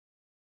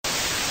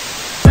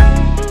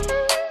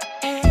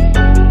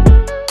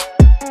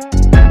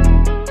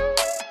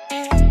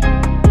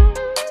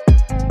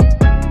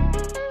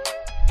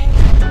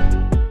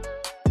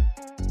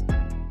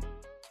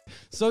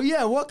So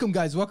yeah, welcome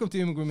guys. Welcome to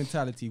Immigrant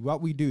Mentality.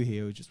 What we do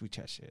here is just we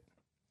chat shit.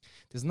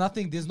 There's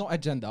no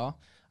agenda.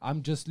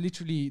 I'm just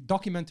literally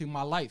documenting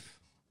my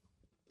life.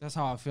 That's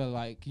how I feel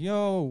like,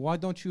 yo, why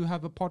don't you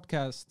have a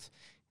podcast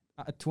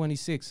at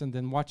 26 and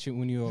then watch it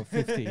when you're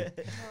 50?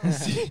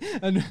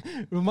 And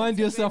remind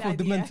yourself of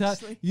the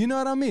mentality. You know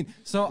what I mean?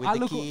 So with I the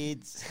look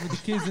kids. with the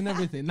kids and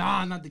everything.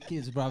 Nah, not the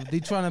kids, bro. They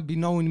trying to be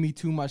knowing me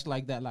too much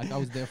like that. Like I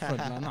was their friend.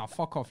 Like, nah,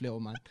 fuck off,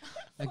 little man.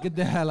 Like, get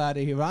the hell out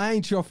of here. I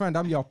ain't your friend.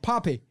 I'm your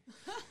papi.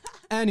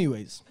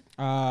 Anyways.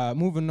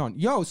 Moving on.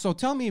 Yo, so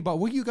tell me about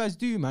what you guys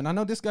do, man. I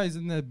know this guy's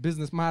in the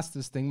business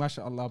masters thing.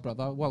 MashaAllah,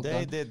 brother. Well They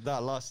done. did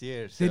that last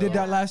year. They did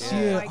that last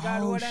year. Oh my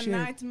God, what shit. a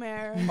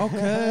nightmare.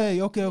 Okay.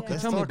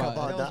 Let's Tell me talk about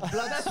about it. that.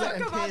 Blood, Let's sweat, talk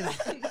and about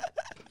tears. that.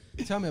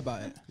 Tell me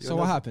about it. You So know-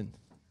 what happened?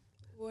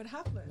 What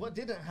happened? What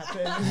didn't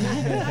happen?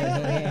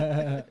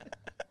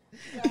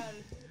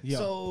 Yeah.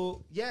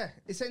 So yeah,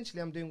 essentially,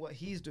 I'm doing what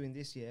he's doing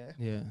this year.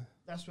 Yeah.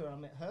 That's where I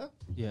met her.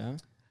 Yeah.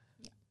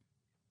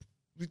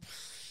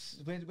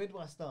 Where do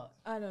I start?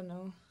 I don't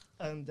know.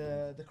 And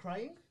the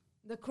crying.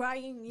 The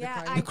crying,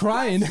 yeah.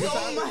 crying. The crying.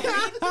 So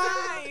many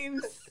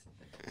times.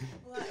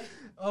 Like,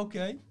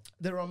 Okay.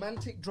 The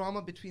romantic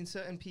drama between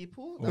certain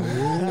people. Oh,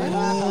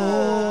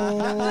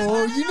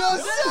 you know what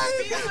I'm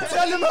saying?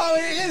 Tell him how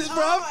it is,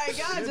 bro. oh my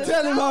God, just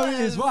Tell him how it us.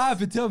 is. What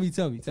happened? Tell me.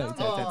 Tell Tell me.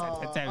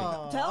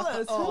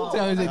 us.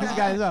 Tell me. This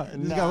guy's up.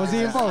 This guy, was he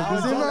involved?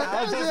 Was he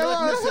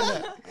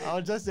involved? I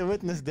was just a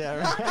witness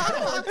there.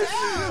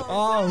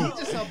 Oh.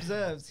 He just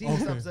observes. He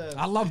just observes.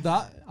 I love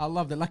that.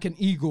 Like an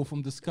eagle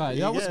from the sky.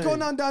 Yeah, what's Yeah.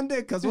 going on down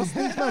there? Cause what's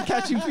this man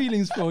catching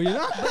feelings for? You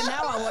know? But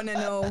now I want to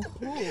know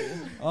who.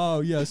 Oh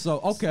yeah. So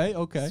okay.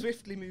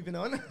 Swiftly moving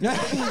on.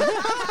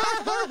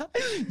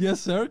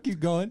 Yes, sir. Keep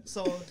going.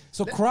 So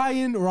So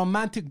crying,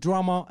 romantic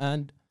drama,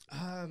 and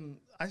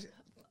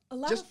A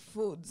lot Just- of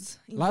foods.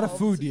 a lot of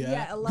involved. food.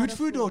 Yeah. a lot Good of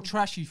food or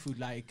trashy food?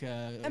 Like.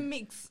 a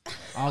mix.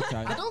 Okay.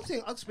 I don't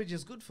think Uxbridge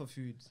is good for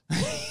food.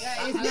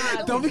 Yeah, it's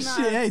not. Don't be it's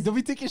shit. not. Hey, don't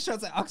be taking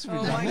shots at Oxford.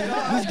 Oh man. my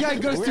God. This guy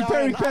goes We to are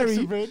Peri in Peri.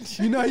 Uxbridge.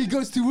 You know, he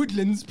goes to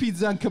Woodlands,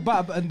 pizza and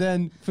kebab, and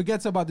then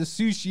forgets about the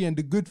sushi and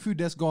the good food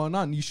that's going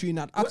on. You shooting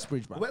at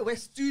Uxbridge, bro. We're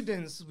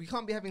students. We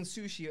can't be having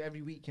sushi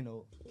every week, you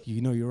know.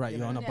 You know, you're right.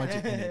 You're on a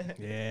budget. innit?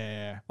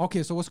 Yeah.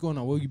 Okay, so what's going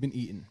on? What have you been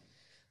eating?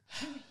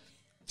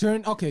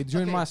 During Okay.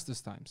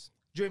 Masters times.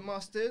 During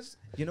masters,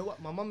 you know what?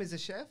 My mum is a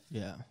chef,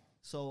 Yeah.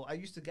 so I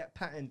used to get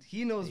patterned.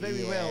 He knows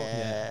very well.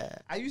 Yeah.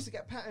 I used to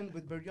get patterned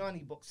with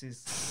biryani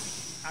boxes.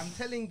 I'm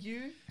telling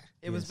you,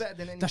 it was better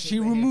than anything. Does she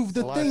but here. remove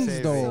the Life things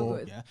saving. though? So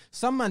good. Yeah.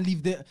 Some man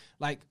leave the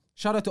like.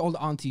 Shout out to all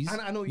the aunties.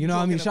 I know you you're know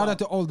what I mean. talking Shout out about.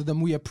 to all of them.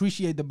 We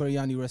appreciate the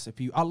biryani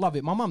recipe. I love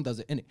it. My mom does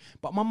it in it,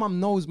 but my mom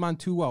knows man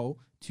too well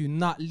to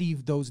not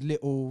leave those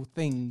little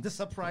things. The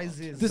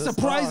surprises. The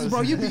surprises,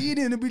 bro. stars. You be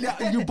eating and be like,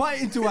 you bite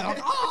into it. Like,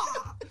 ah!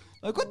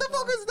 Like, what the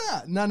fuck is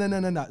that?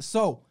 No.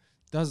 So,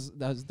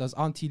 does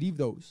auntie leave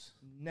those?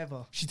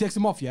 Never. She takes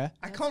them off, yeah?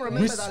 I can't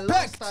remember that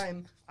last Respect.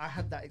 time I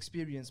had that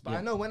experience, but Yeah.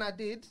 I know when I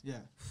did. Yeah.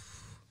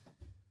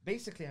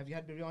 Basically, have you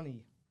had biryani?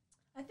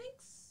 I think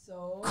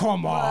so.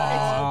 Come but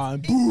on.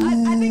 I think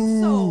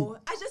Boo. so.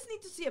 I just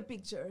need to see a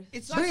picture.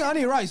 It's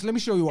Biryani rice. Let me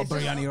show you what It's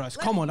biryani just- rice.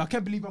 Come on. I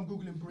can't believe I'm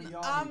Googling biryani.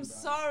 I'm bro.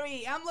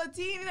 sorry. I'm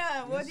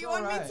Latina. What It's do you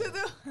want alright. me to do?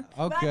 But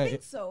I Okay.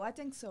 think so. I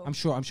think so. I'm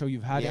sure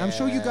you've had it. I'm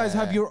sure you guys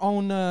have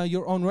Yeah.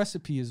 your own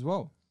recipe as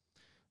well.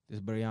 This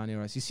biryani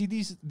rice. You see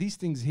these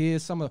things here,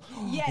 some of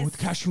Yes, with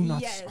cashew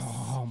nuts. yes.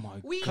 Oh my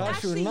god. We Cashew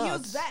actually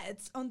nuts. use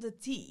that on the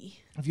tea.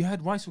 Have you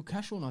had rice with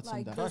cashew nuts in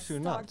Like that? the Cashew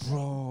nuts. starch.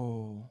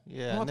 Bro.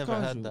 Yeah, not never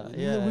had cashew. that.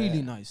 Yeah, Yeah, really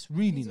yeah. nice.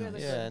 Really It's nice.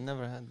 really Yeah,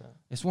 never had that.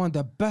 It's one of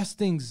the best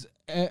things,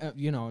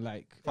 you know,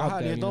 like. out Fahad,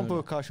 there, you don't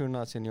know. put cashew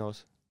nuts in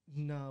yours.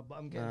 No, but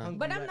I'm getting Nah. hungry.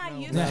 But I'm right not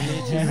now.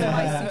 used to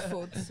spicy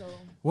food, so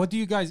What do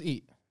you guys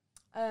eat?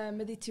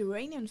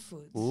 Mediterranean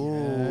food.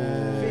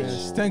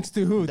 Fish. Thanks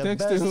to who? The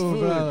Thanks to best who, food.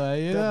 brother?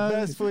 You The know?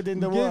 best food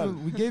in the we gave world.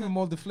 him- we gave him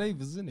all the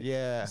flavors, isn't it?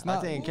 Yeah, It's not-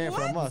 I think it came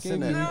from What? us, Okay,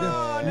 innit? we No, did.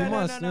 no, You no,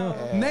 must no, know.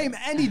 no. Yeah. Name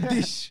any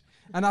dish,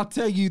 and I'll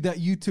tell you that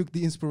you took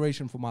the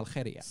inspiration from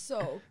Algeria.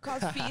 So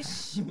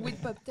codfish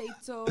with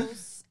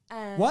potatoes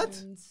and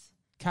What?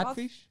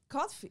 Catfish?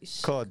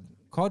 Codfish. Cod.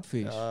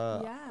 Codfish.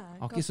 Yeah.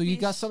 Okay, so you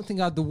got codfish.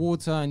 something out the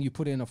water and you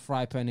put it in a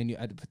fry pan and you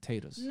add the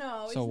potatoes.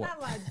 No, it's So what?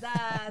 not like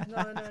that.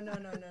 No.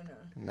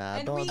 Nah,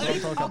 And don't we don't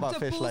eat talk about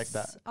fish like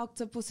that.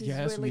 Octopus is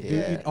Yes, really we do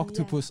good. eat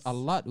octopus a Yes.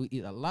 lot. We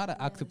eat a lot of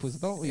octopus,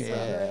 don't we? bro?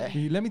 Yeah.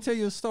 Let me tell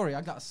you a story.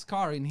 I got a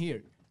scar in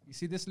here. You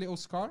see this little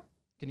scar?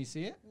 Can you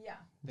see it? Yeah.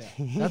 Yeah.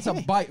 That's a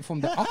bite from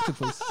the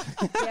octopus.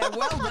 Yeah,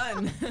 well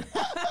done.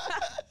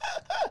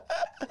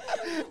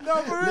 No,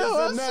 for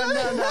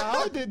Listen, no.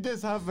 How did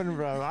this happen,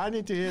 bro? I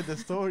need to hear the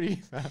story,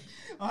 fam.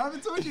 I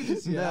haven't told you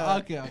this yet. No.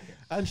 Okay.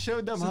 And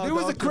show them So how there the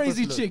was a octopus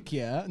crazy look. chick,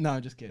 yeah. No,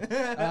 I'm just kidding.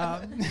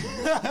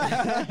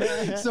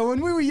 So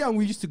when we were young,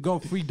 we used to go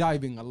free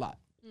diving a lot.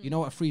 You know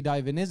what free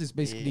diving is? It's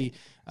basically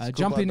Scuba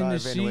jumping in the diving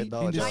sea.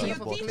 without In the a Are sea. you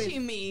Singapore.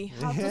 teaching me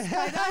how to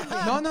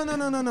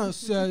skydive? No.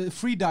 So,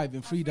 free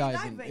diving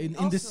diving in the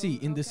also, sea,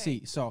 in the okay.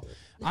 sea. So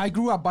I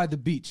grew up by the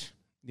beach.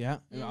 Yeah,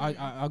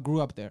 I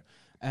grew up there,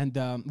 And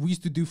we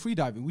used to do free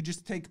diving. We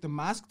just take the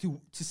mask to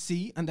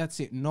see, and that's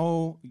it.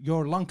 No,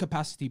 your lung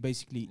capacity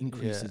basically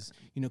increases,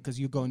 you know, because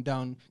you're going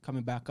down,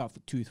 coming back up for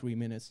 2-3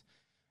 minutes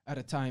at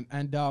a time.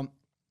 And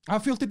I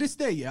feel to this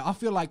day, I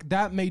feel like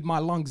that made my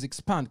lungs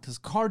expand, because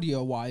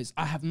cardio-wise,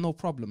 I have no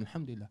problem,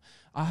 alhamdulillah.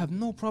 I have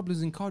no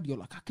problems in cardio.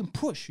 Like, I can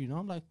push, you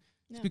know, like,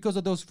 it's because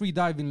of those free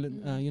diving,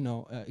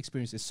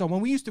 experiences. So when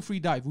we used to free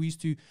dive, we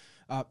used to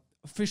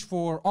fish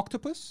for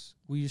octopus,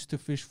 we used to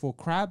fish for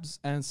crabs,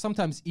 and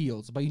sometimes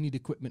eels, but you need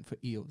equipment for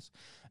eels.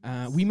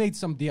 We made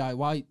some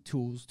DIY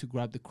tools to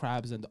grab the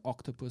crabs and the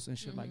octopus and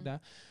shit like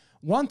that.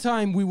 One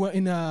time we were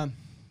in a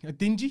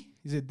dinghy.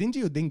 Is it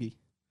dinghy or dinghy?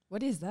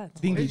 What is that?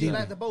 Dinghy, Really dinghy.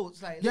 like the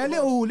boats, like Yeah,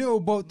 boats. little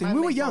boat thing.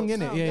 We were Man-made young,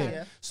 boats. innit? Oh, Yeah.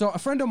 yeah. So a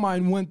friend of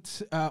mine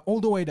went all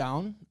the way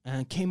down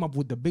and came up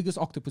with the biggest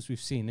octopus we've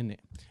seen, innit?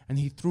 And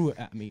he threw it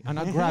at me, and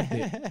I grabbed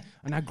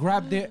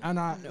it,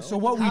 So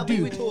what How we big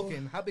do? we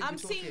talking? How big I'm we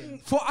talking? seeing.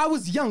 For I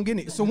was young,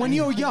 innit? So when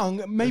you're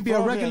young, maybe a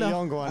Probably a regular,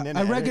 young one, a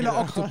innit?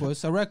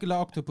 regular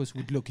octopus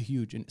would look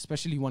huge, and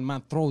especially when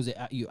man throws it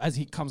at you as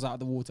he comes out of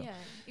the water. Yeah,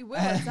 it will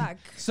attack.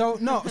 So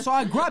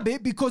I grab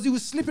it because he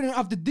was slipping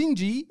off the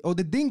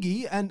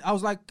dinghy, and I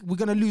was like, we're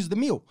gonna lose the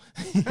meal.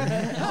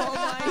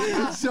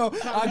 So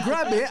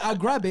I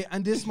grab it,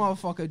 and this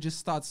motherfucker just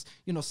starts,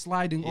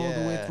 sliding all the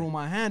way Yeah. through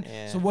my hand.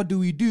 Yeah. So what do?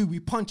 We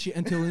punch it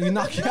until we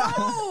knock it out.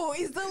 No,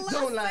 it's the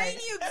Don't last lie. thing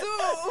you do.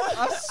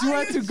 I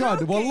swear to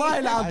God,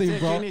 wallahi I al-azim, think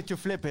bro. you need to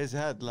flip his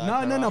head. Like, No,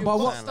 around but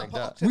the what- sand like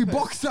that. We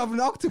boxed up an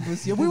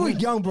octopus. Yeah, we were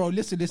young, bro.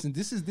 Listen.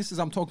 This is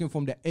I'm talking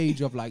from the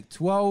age of like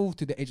 12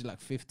 to the age of like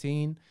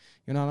 15.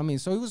 You know what I mean?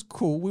 So it was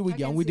cool. We were I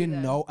young. can We see didn't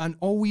that. know, and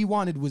all we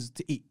wanted was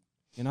to eat.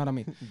 You know what I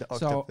mean? The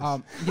So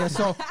octopus.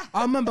 so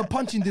I remember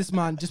punching this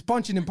man, just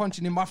punching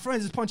him. My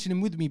friends is punching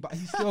him with me, but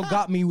he still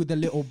got me with a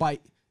little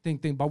bite thing.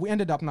 But we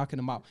ended up knocking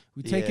him out.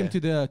 We take him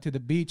Yeah. to the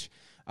beach.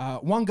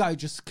 One guy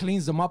just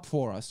cleans them up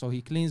for us. So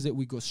he cleans it.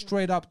 We go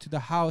straight up to the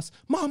house.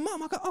 Mom,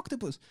 I got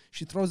octopus.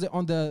 She throws it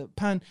on the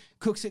pan,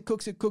 cooks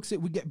it.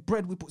 We get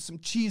bread. We put some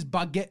cheese,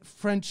 baguette,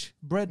 French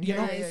bread, you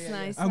know.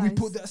 Nice. And we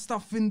put that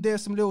stuff in there,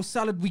 some little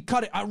salad. We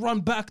cut it. I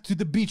run back to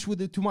the beach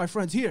with it to my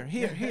friends. Here.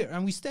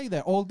 And we stay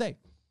there all day.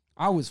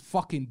 I was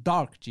fucking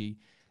dark, G.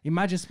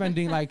 Imagine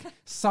spending like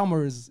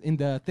summers in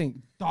the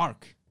thing.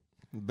 Dark.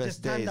 Best Just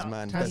stand days, up,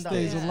 man. stand Best up.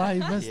 Days days. of life,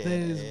 best Yeah,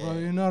 days, bro.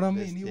 You know what I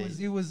best mean? days.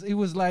 It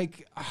was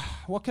like,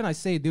 what can I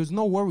say? There was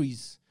no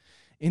worries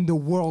in the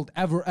world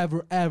ever.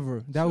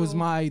 That was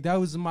my.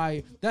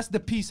 That's the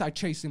peace I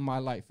chase in my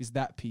life. Is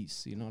that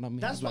peace? You know what I mean?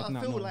 That's It's what I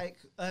not feel knowing. like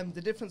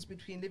the difference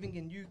between living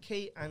in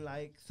UK and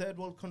like third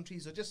world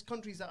countries, or just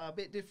countries that are a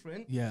bit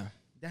different. Yeah,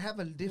 They have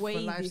a different Way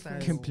lifestyle.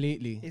 different.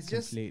 completely. It's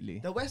just completely.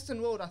 the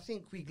Western world. I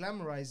think we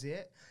glamorize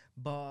it,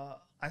 but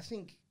I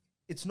think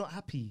it's not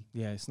happy.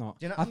 Yeah, it's not.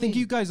 Do you know I what I think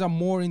you mean? guys are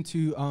more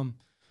into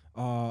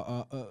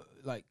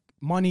like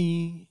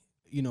money,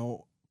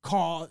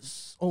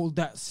 cars, all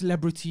that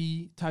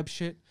celebrity type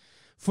shit.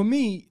 For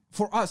me,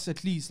 for us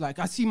at least, like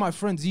I see my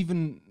friends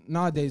even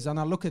nowadays, and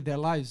I look at their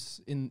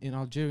lives in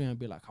Algeria and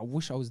be like, I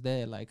wish I was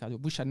there. Like I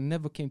wish I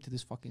never came to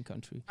this fucking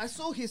country. I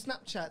saw his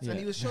Snapchats Yeah. and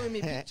he was showing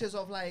me pictures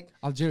of like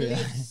Algeria.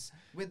 cliffs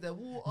with the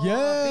water.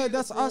 Yeah,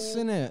 that's us,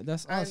 beautiful. innit?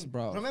 That's us, And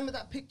bro. Remember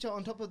that picture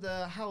on top of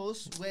the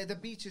house where the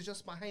beach is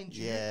just behind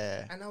you?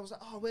 Yeah. And I was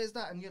like, oh, where's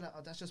that? And you're like,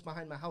 oh, that's just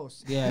behind my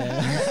house.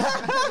 Yeah.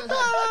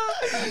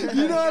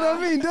 You know what I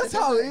mean? That's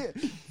how it,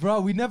 bro.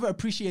 We never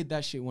appreciate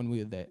that shit when we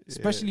were there,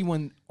 especially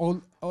when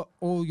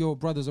all your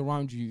brothers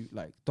around you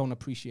like don't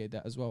appreciate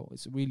that as well.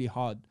 It's really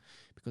hard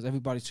because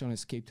everybody's trying to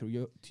escape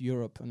to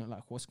Europe, and they're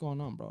like, "What's going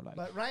on, bro?" Like,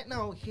 But right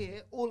now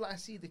here, all I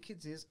see the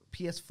kids is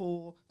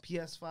PS4,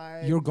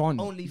 PS5. you're gone.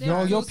 Only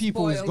They're Your too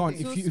people is spoiled.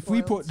 gone. Too If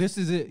we put spoiled. this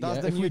is it. That's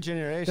yeah, the if new we-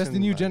 generation. That's the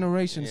new man.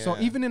 generation. So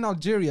Yeah. even in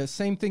Algeria,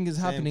 same thing is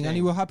happening, and it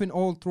thing. will happen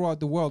all throughout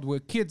the world where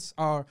kids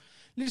are.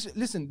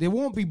 Listen, there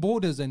won't be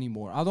borders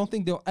anymore. I don't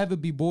think there'll ever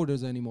be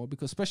borders anymore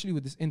because, especially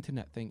with this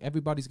internet thing,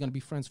 everybody's gonna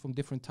be friends from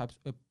different types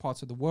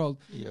parts of the world,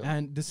 Yeah.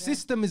 and the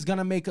system is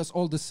gonna make us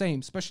all the same,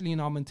 especially in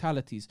our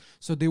mentalities.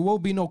 So there will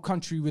be no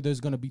country where there's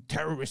gonna be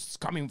terrorists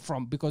coming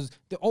from because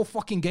they're all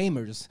fucking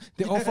gamers.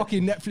 They're all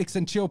fucking Netflix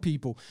and chill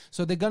people.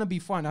 So they're gonna be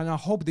fine, and I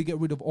hope they get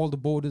rid of all the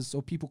borders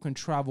so people can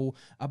travel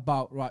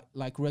about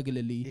like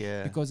regularly.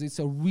 Yeah. Because it's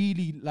a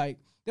really like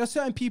there are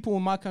certain people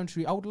in my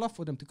country. I would love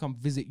for them to come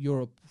visit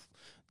Europe.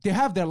 They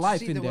have their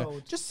life See in the there.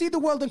 world. Just see the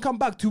world and come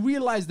back to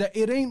realize that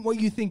it ain't what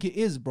you think it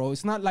is, bro.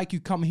 It's not like you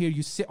come here,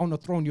 you sit on a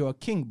throne, you're a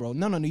king, bro.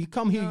 No. You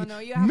come here, No,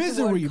 you have to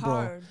misery, work bro.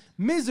 hard.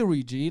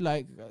 Misery, G.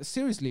 Like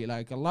seriously,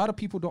 like a lot of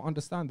people don't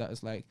understand that.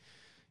 It's like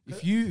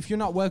if you're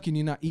not working,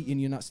 you're not eating,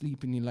 you're not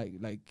sleeping, you're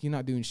like you're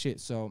not doing shit.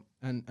 So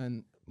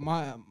and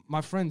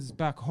my friends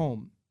back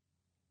home,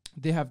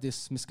 they have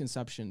this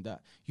misconception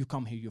that you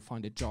come here, you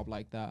find a job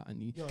like that,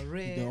 and You're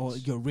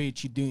rich. you're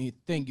rich, you're doing your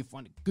thing, you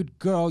find a good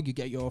girl, you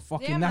get your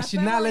fucking Yeah, my family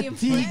nationality, and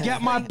friends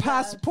get my think that.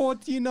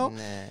 passport, Nah.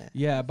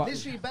 Yeah, but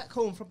Literally back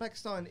home from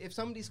Pakistan, if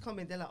somebody's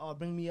coming, they're like, "Oh,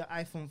 bring me an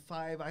iPhone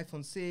 5,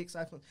 iPhone 6,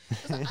 iPhone."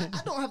 It's like,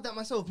 I don't have that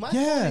myself. My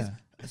phone Yeah.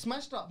 is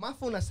smashed up. My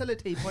phone has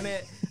sellotape on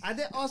it, and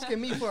they're asking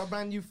me for a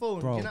brand new phone.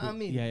 Bro, Do you know what I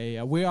mean?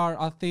 Yeah. We are.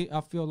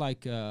 I feel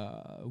like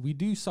we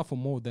do suffer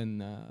more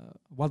than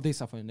well, they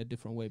suffer in a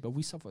different way, but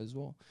we suffer as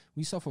well.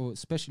 We suffer,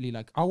 especially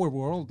like our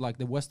world, like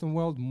the Western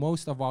world.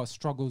 Most of our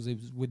struggles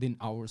is within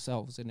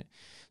ourselves, isn't it?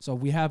 So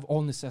we have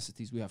all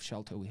necessities. We have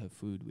shelter. We have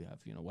food. We have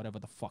whatever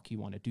the fuck you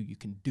want to do, you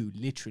can do.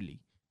 Literally,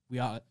 we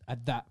are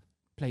at that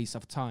place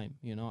of time,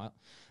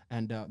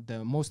 and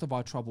the most of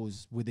our trouble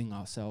is within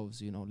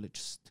ourselves.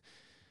 Just.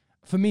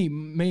 For me,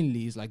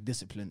 mainly is like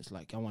discipline. It's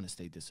like I want to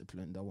stay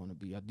disciplined. I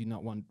do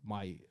not want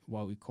my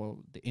what we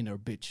call the inner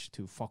bitch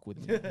to fuck with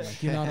me.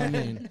 Like, you know what I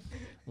mean?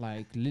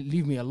 Like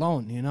leave me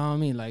alone. You know what I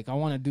mean? Like I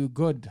want to do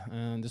good,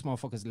 and this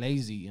motherfucker's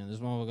lazy, and this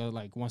motherfucker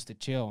like wants to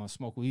chill and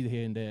smoke weed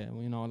here and there.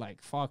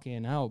 Like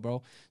fucking hell,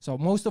 bro. So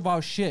most of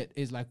our shit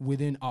is like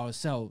within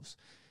ourselves,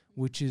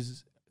 which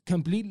is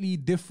completely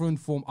different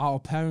from our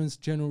parents'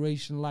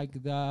 generation,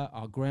 like that.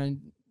 Our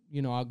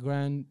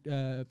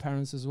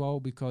grandparents as well,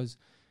 because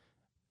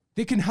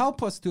they can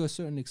help us to a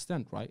certain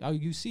extent, right?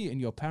 You see it in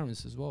your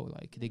parents as well.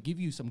 Like they give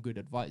you some good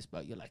advice,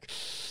 but you're like,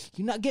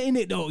 you're not getting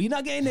it though. You're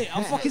not getting it.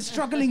 I'm fucking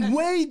struggling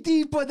way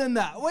deeper than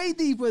that.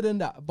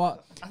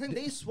 But I think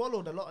they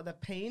swallowed a lot of the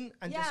pain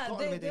and just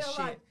got on with this shit.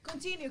 Like,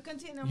 continue.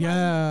 I'm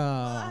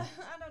yeah. like,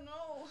 I don't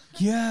know.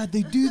 Yeah,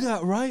 they do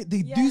that, right?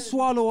 They do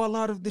swallow a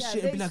lot of the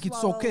shit and be like,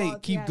 it's okay,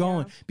 keep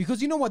going. Because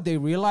you know what they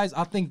realize?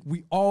 I think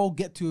we all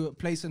get to a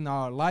place in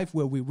our life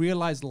where we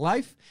realize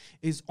life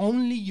is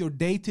only your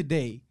day to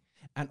day.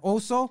 And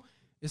also,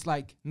 it's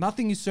like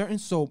nothing is certain.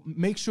 So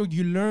make sure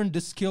you learn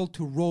the skill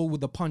to roll with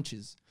the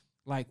punches.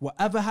 Like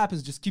whatever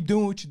happens, just keep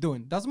doing what you're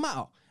doing. Doesn't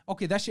matter.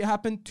 Okay, that shit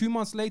happened. 2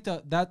 months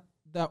later, that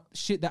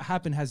shit that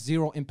happened has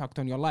zero impact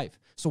on your life.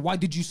 So why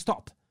did you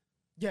stop?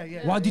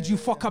 Why did you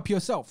fuck up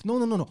yourself?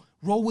 No.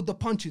 Roll with the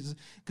punches.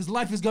 Because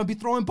life is going to be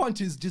throwing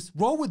punches. Just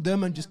roll with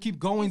them and just keep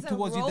going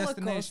towards your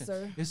destination.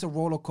 Coaster. It's a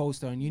roller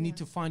coaster. And you need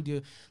to find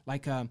your,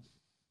 like,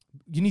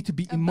 you need to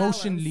be A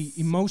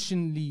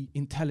emotionally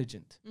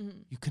intelligent.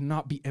 You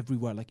cannot be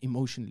everywhere, like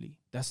emotionally.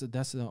 That's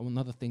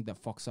another thing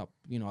that fucks up,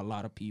 a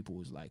lot of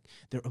people is like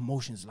their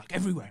emotions like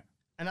everywhere.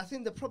 And I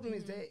think the problem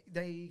is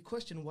they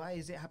question, why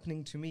is it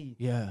happening to me?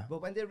 Yeah.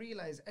 But when they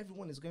realize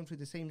everyone is going through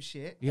the same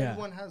shit, Yeah.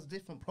 everyone has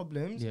different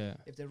problems. Yeah.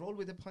 If they roll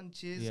with the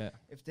punches, Yeah.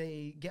 if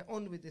they get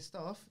on with this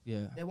stuff,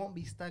 Yeah. they won't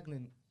be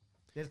stagnant.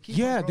 They'll keep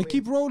They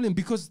keep rolling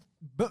because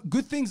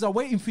good things are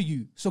waiting for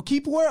you. So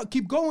keep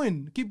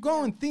going.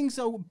 Things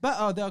are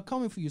better. They are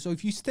coming for you. So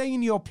if you stay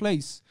in your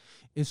place,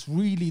 it's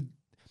really,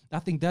 I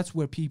think that's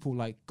where people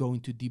like go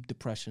into deep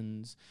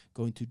depressions,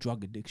 go into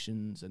drug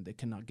addictions, and they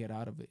cannot get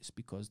out of it. It's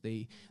because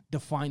they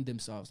define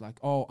themselves like,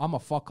 oh, I'm a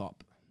fuck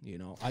up.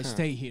 I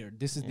stay here.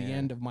 This is the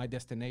end of my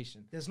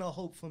destination. There's no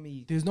hope for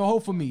me. There's no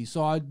hope for me.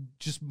 So I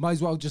just might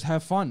as well just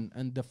have fun.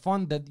 And the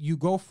fun that you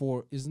go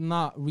for is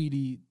not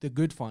really the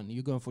good fun.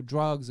 You're going for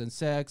drugs and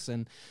sex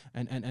and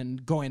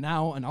going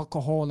out and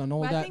alcohol and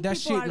all But that. I think That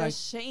people shit are like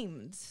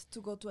ashamed to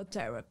go to a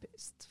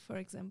therapist, for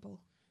example.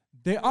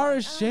 they are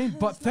ashamed,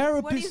 but What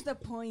therapists. is the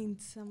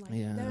point? I'm like,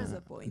 there's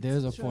a point.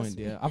 There's a Trust point,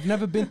 me. yeah. I've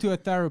never been to a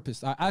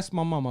therapist. I asked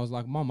my mom, I was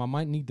like, Mom, I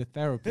might need a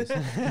therapist.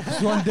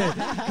 Because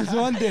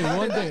one day.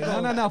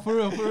 No, for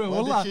real.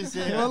 What did she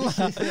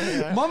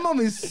say? My mom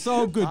is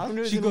so good. I'm She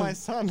losing goes, my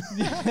son.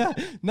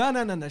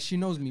 No. She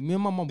knows me. Me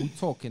and my mom, we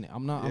talk in it.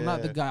 I'm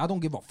not the guy. I don't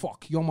give a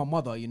fuck. You're my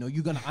mother.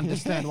 You're gonna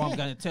understand what I'm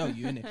gonna tell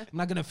you. Innit? I'm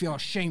not gonna feel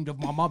ashamed of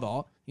my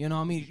mother. You know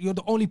what I mean? You're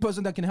the only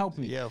person that can help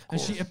me. Yeah, of And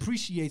course. she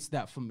appreciates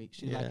that from me.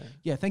 She's like, Yeah.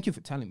 yeah, thank you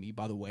for telling me,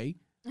 by the way.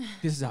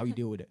 This is how you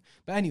deal with it.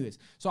 But anyways,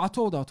 so I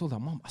told her,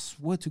 Mom, I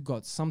swear to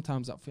God,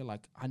 sometimes I feel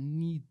like I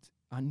need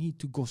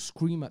to go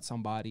scream at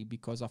somebody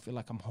because I feel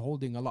like I'm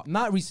holding a lot.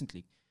 Not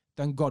recently,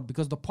 thank God,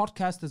 because the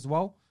podcast as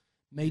well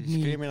made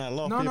me Screaming at a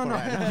lot of no, people no,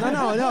 right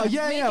now. no,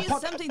 yeah. Maybe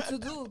something to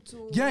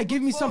do.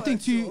 Give me something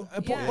to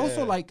Yeah.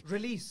 also like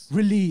Release.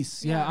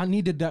 Yeah, Yeah. I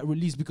needed that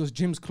release because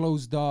gyms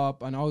closed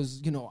up, and I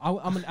was,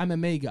 I'm an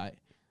MMA guy,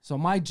 so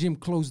my gym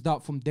closed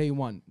up from day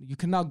one. You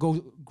cannot go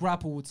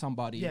grapple with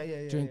somebody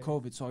during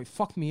COVID, so it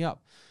fucked me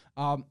up.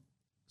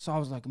 So I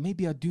was like,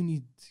 maybe I do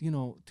need,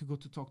 to go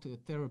to talk to a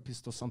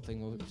therapist or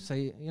something, or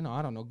say,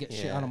 I don't know, get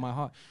shit out of my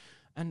heart.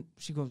 And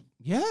she goes,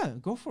 yeah,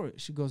 go for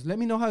it. She goes, let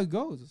me know how it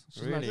goes.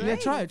 She's Really?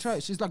 like, yeah, try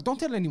it. She's like, don't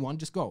tell anyone,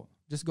 just go.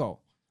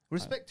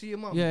 Respect to your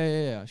mom.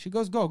 Yeah. She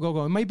goes,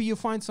 go. Maybe you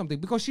find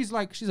something, because she's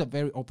a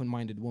very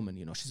open-minded woman.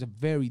 She's a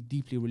very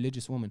deeply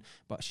religious woman,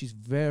 but she's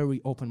very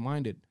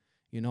open-minded.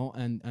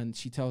 And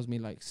she tells me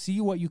like,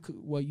 see what you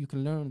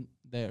can learn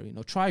there.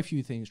 Try a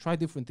few things, try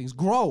different things,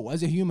 grow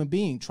as a human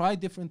being, try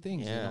different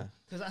things. Yeah.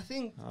 Because I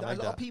think I a like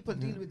lot that. of people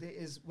deal with it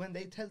is when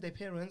they tell their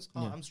parents,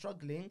 I'm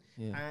struggling.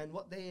 Yeah. And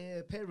what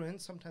their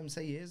parents sometimes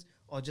say is,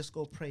 just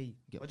go pray.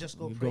 Yep. Or just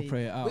go You pray. go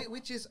pray it out.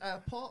 Which is a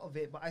part of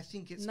it, but I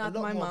think it's Not a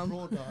lot my more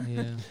mom. broader.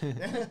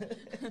 Yeah.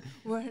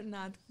 We're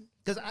not.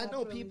 Because I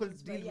know that people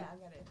religious, but deal yeah,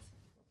 with... I get it.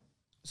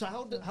 So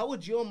how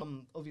would your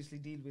mom obviously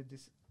deal with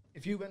this?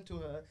 If you went to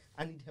her,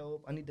 I need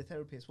help, I need a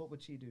therapist, what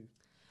would she do?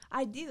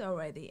 I did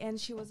already. And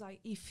she was like,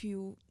 if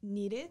you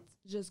need it,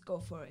 just go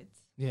for it.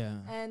 Yeah.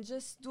 And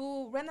just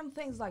do random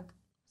things like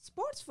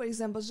sports, for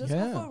example. Just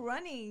Yeah. go for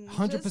running.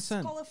 100%.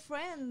 Just call a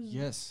friend.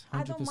 Yes, 100%.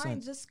 I don't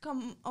mind. Just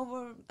come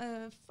over a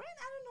friend.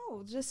 I don't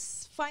know.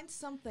 Just find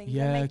something. that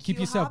Yeah, make keep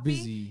you yourself happy.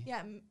 busy.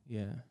 Yeah.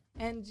 Yeah.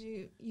 And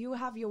you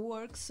have your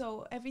work,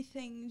 so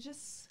everything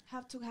just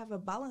have to have a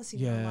balance in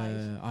your life.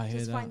 Yeah, I hear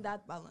Just that. find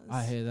that balance.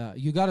 I hear that.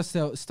 You gotta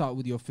start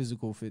with your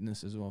physical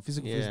fitness as well.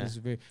 Physical Yeah. fitness is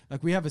very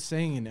like we have a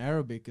saying in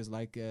Arabic is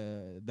like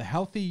the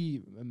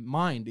healthy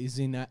mind is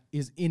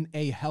in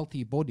a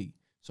healthy body.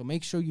 So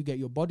make sure you get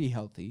your body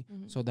healthy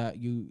so that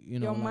you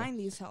know your like, mind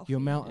is healthy.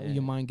 Yeah.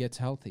 your mind gets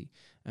healthy.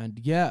 And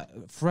yeah,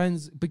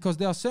 friends, because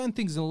there are certain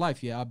things in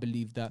life, I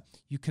believe that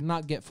you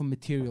cannot get from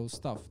material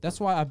stuff. That's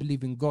why I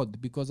believe in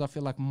God, because I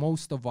feel like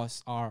most of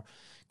us are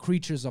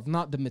creatures of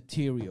not the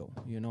material.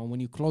 When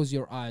you close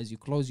your eyes, you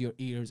close your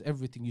ears,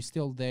 everything, you're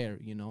still there,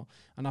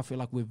 and I feel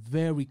like we're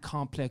very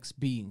complex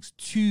beings,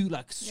 too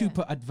like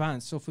super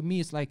advanced. So for me,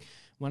 it's like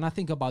when I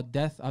think about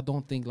death, I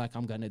don't think like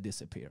I'm gonna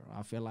disappear.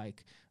 I feel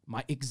like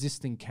my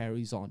existing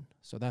carries on.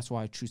 So that's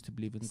why I choose to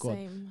believe in God.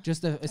 Same.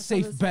 Just a feel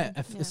safe the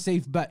bet, same, a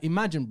safe bet.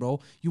 Imagine, bro,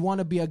 you want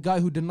to be a guy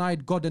who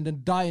denied God and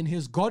then die in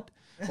his God,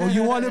 or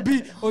you want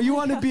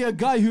to be a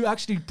guy who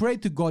actually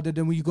prayed to God, and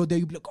then when you go there,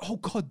 you be like, oh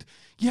God,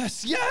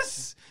 yes,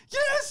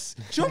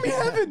 show me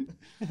heaven.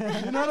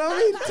 You know what I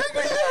mean? Take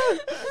me there.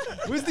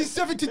 Where's these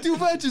 72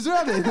 virgins,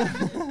 right?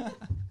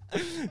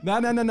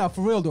 No,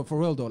 for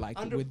real though. Like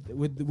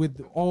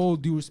with all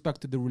due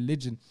respect to the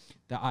religion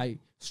that I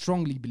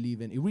strongly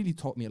believe in, it really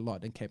taught me a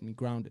lot and kept me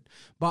grounded.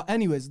 But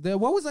anyways,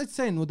 what was I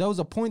saying? Well, there was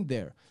a point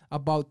there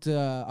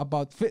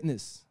about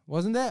fitness,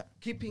 wasn't there?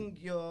 Keeping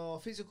your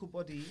physical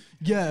body.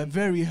 Yeah,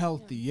 very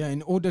healthy. Yeah,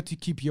 in order to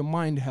keep your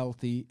mind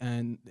healthy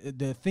and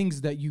the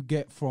things that you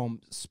get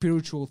from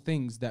spiritual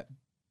things that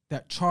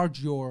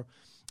charge your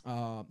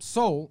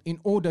soul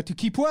in order to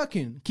keep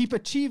working, keep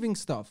achieving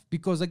stuff.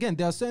 Because again,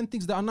 there are certain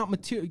things that are not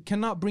material,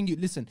 cannot bring you.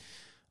 Listen,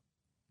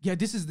 yeah,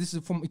 this is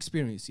from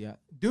experience. Yeah,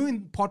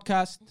 doing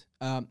podcast,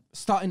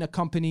 starting a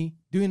company,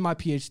 doing my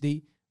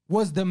PhD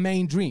was the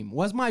main dream.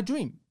 Was my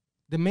dream.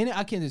 The minute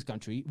I came to this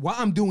country, what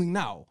I'm doing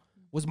now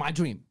was my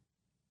dream,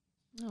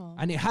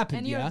 and it happened.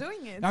 And you're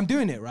doing it. I'm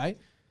doing it right.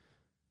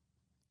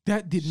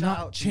 That did Shout not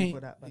out to you change.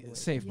 for that, by the way.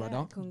 Safe, Yeah,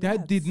 brother. congrats.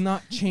 That did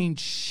not change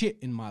shit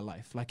in my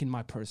life, like in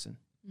my person.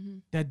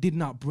 That did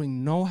not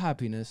bring no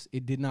happiness.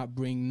 It did not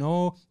bring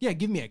no. Yeah,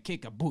 give me a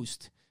kick, a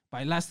boost.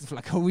 But it lasted for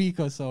like a week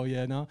or so,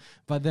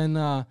 But then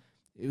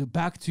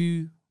back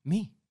to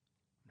me.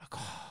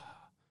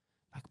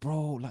 Like,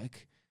 bro,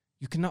 like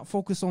you cannot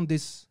focus on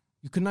this.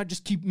 You cannot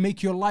just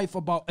make your life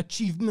about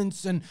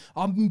achievements and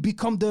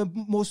become the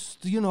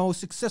most,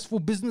 successful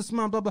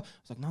businessman, blah, blah.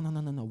 It's like,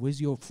 no.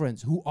 Where's your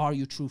friends? Who are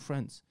your true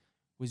friends?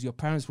 Where's your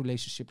parents'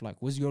 relationship like?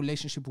 Where's your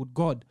relationship with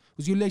God?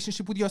 Where's your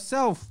relationship with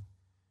yourself?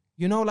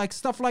 Like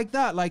stuff like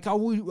that. Like I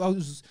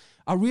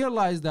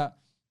realized that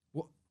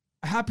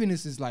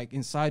happiness is like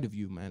inside of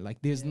you, man.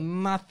 Like there's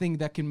nothing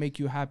that can make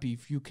you happy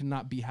if you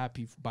cannot be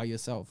happy by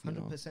yourself.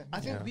 100%.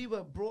 I think we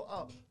were brought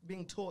up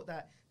being taught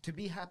that to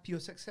be happy or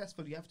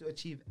successful, you have to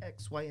achieve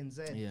X, Y, and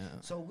Z. Yeah.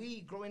 So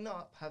we, growing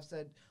up, have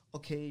said,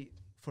 okay,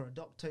 for a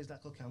doctor, it's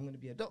like, okay, I'm going to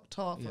be a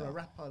doctor. For a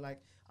rapper,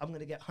 like, I'm going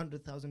to get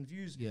 100,000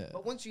 views. Yeah.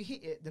 But once you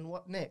hit it, then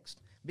what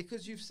next?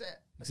 Because you've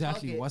set a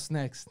Exactly. target. What's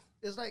next?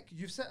 It's like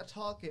you've set a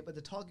target, but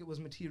the target was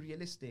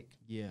materialistic.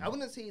 Yeah. I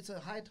wouldn't say it's a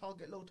high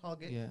target, low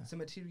target. Yeah. It's a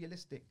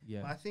materialistic.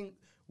 Yeah. But I think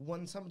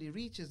when somebody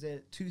reaches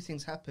it, two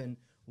things happen.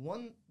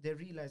 One, they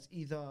realize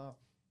either...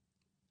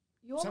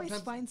 You always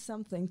Sometimes- find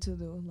something to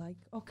do. Like,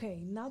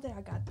 okay, now that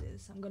I got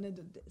this, I'm gonna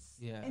do this.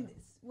 Yeah. And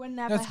this. We're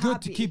never That's happy.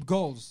 good to keep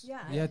goals.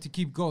 Yeah. Yeah, to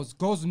keep goals.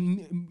 Goals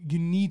you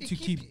need It to it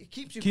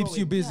keeps you keeps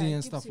you going. busy Yeah, it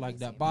and keeps stuff you like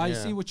busy. that. But I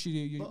Yeah. see what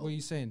But what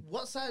you're saying.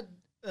 What sad?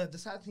 The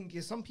sad thing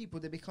is, some people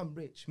they become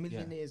rich,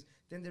 millionaires.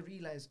 Then they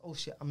realize, oh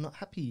shit, I'm not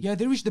happy. Yeah,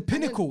 they reach the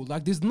pinnacle.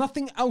 Like, there's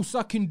nothing else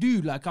I can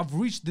do. Like, I've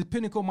reached the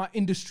pinnacle of my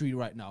industry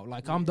right now.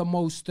 Like, I'm the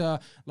most,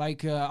 like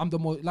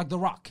The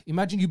Rock.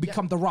 Imagine you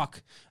become The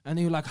Rock, and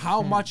you're like,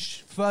 how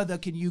much further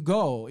can you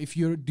go if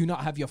you do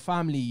not have your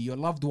family, your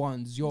loved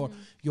ones, your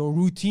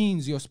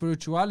routines, your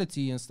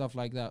spirituality, and stuff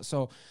like that?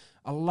 So,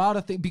 a lot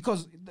of things,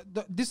 because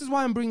this is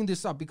why I'm bringing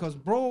this up, because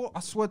bro,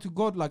 I swear to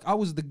God, like I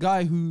was the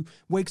guy who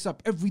wakes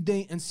up every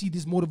day and see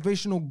this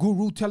motivational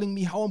guru telling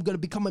me how I'm gonna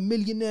become a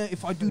millionaire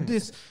if I do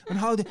this and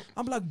how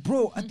I'm like,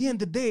 bro, at the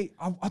end of the day,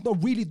 I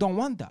really don't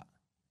want that.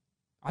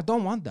 I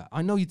don't want that.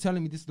 I know you're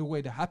telling me this is the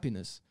way to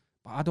happiness,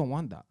 but I don't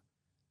want that.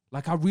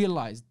 Like I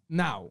realized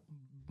now,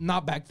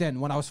 not back then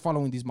when I was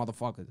following these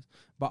motherfuckers,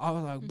 but I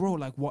was like, bro,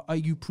 like what are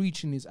you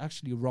preaching is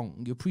actually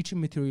wrong. You're preaching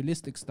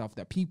materialistic stuff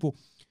that people...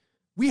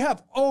 We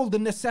have all the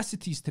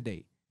necessities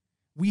today.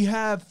 We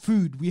have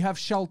food, we have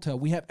shelter,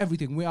 we have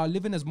everything. We are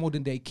living as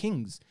modern day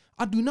kings.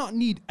 I do not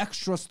need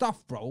extra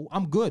stuff, bro.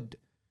 I'm good.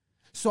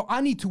 So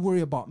I need to worry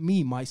about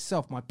me,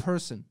 myself, my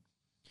person.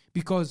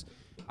 Because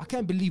I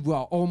can't believe we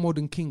are all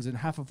modern kings and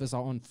half of us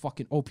are on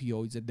fucking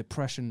opioids and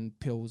depression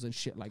pills and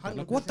shit like that.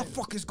 Like, what the 100%.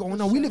 fuck is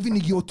going on? We live in a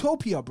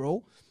utopia,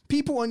 bro.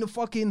 people in the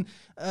fucking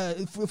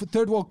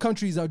third world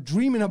countries are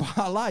dreaming about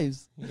our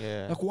lives.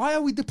 Yeah. Like, why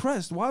are we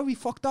depressed? Why are we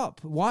fucked up?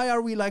 Why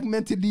are we like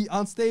mentally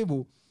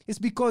unstable? It's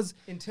because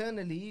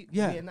Internally,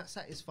 Yeah. we're not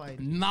satisfied.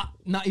 not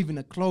even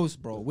a close,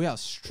 bro. We are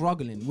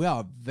struggling. We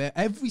are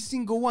every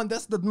single one.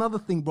 That's another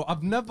thing, bro.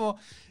 I've never,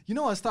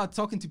 I started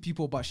talking to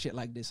people about shit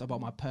like this,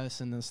 about my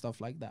person and stuff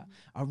like that.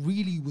 I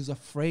really was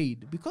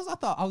afraid because I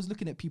thought I was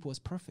looking at people as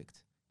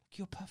perfect.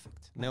 You're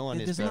perfect. No one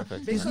is There's no-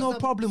 perfect. there's man. no the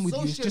problem with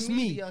you. It's social just me.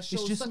 media It's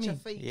shows just such me. a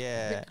fake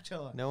Yeah.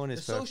 picture. No one is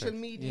the social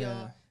perfect. media,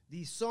 Yeah.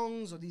 these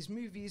songs or these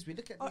movies, we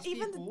look at Or these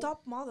even people. the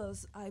top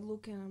models, I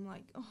look and I'm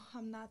like, oh,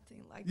 I'm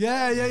nothing like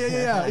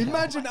Yeah.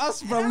 Imagine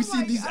us, bro. We I'm see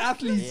like, these I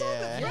athletes.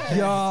 Yeah.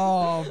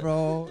 Yo,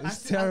 bro. I It's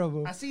see-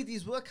 terrible. I see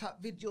these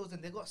workout videos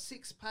and they got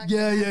six pack.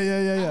 Yeah.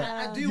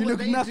 I do You what look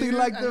they nothing do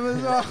like and- them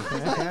as well.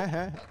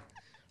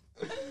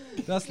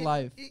 That's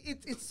life.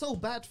 It's so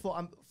bad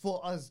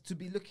for us to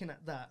be looking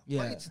at that.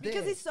 Yeah. But it's there.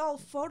 because it's all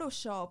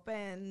Photoshop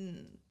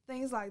and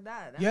things like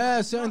that. And Yeah,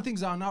 it's certain not-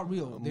 things are not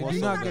real. They Most do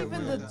It's not not get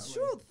even real. the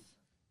truth.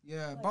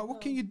 Yeah, Like, but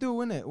what can no. you do,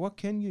 innit? What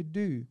can you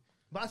do?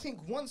 But I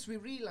think once we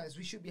realize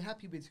we should be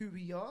happy with who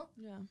we are,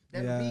 Yeah.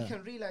 then Yeah. we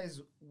can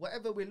realize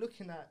whatever we're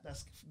looking at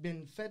that's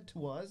been fed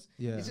to us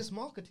Yeah. is just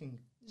marketing.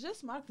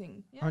 Just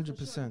marketing. Yeah, for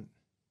 100%.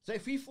 So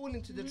if we fall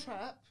into the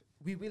trap,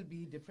 we will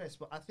be depressed.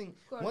 But I think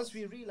Of course. once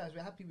we realize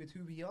we're happy with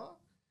who we are,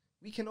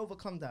 we can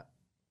overcome that.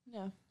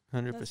 Sure. Yeah.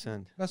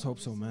 100%. Let's hope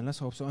so, man. Let's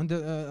hope so. And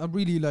I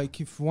really like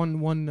if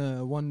one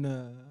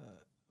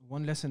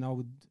lesson I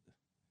would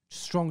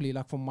strongly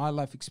like from my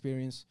life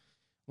experience,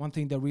 one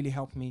thing that really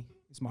helped me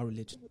is my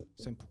religion.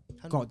 Simple.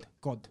 God.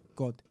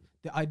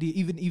 The idea,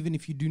 even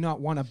if you do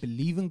not want to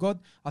believe in God,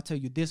 I'll tell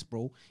you this,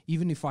 bro.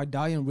 Even if I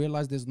die and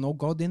realize there's no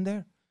God in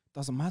there,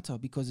 doesn't matter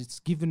because it's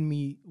given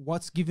me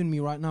what's given me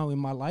right now in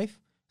my life.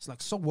 It's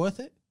like so worth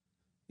it.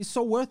 It's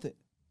so worth it.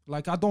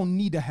 Like I don't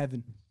need a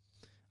heaven.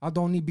 I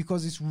don't need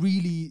because it's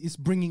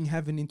bringing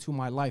heaven into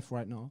my life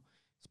right now.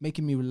 It's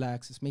making me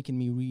relax. It's making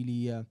me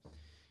really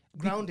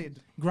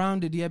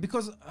grounded. Yeah,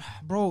 because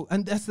bro,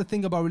 and that's the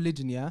thing about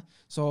religion. Yeah,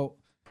 so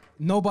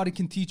nobody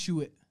can teach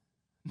you it.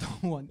 No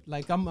one.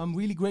 Like I'm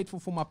really grateful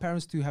for my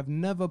parents to have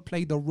never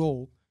played a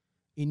role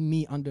in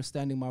me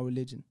understanding my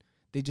religion.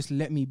 They just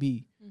let me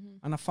be,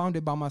 and I found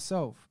it by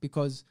myself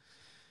because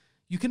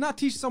you cannot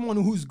teach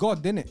someone who's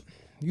God, innit?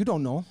 You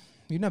don't know.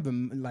 You never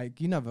met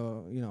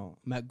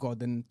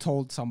God and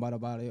told somebody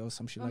about it or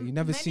some shit. Like you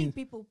never many seen.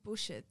 people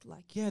push it.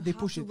 Like Yeah, you they have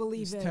push to it.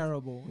 Believe It's it.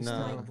 terrible. It's No.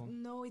 Like, terrible.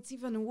 no, it's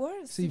even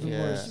worse. It's even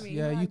Yeah. worse. Me,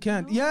 Yeah, you like,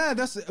 can't. no.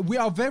 Yeah, we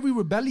are very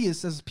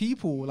rebellious as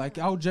people. Like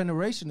our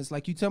generation, it's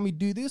like you tell me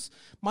do this,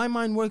 my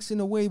mind works in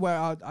a way where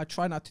I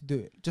try not to do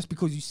it just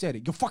because you said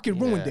it. You fucking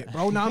ruined Yeah. it,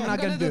 bro. Now I'm not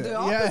gonna do it. the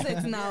Yeah,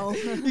 opposite now.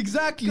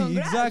 exactly.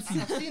 Congrats.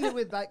 I've seen it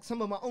with like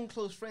some of my own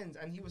close friends,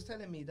 and he was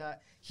telling me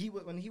that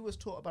when he was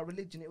taught about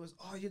religion, it was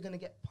you're gonna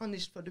get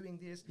punished for doing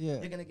this. Yeah.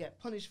 You're gonna get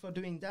punished for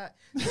doing that.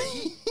 So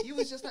he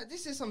was just like,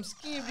 this is some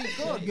scary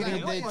God. Yeah,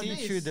 Like, They what is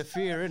teach you this? the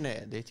fear,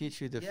 innit? They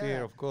teach you the fear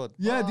Yeah. of God.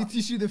 Yeah, they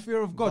teach you the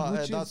fear of God, But,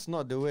 which is that's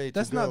not the way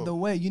that's to go. not the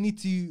way. You need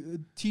to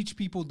teach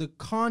people the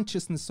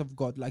consciousness of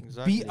God. Like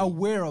Exactly. be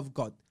aware of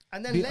God.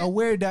 And then Be let-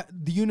 aware that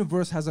the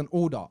universe has an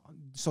order.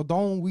 So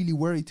don't really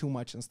worry too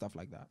much and stuff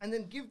like that. and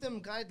then give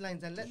them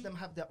guidelines and let them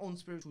have their own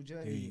spiritual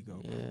journey. There you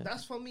go. Yeah.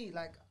 That's for me,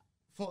 like,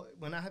 for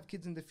when I have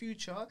kids in the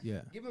future,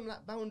 Yeah. give them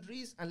like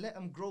boundaries and let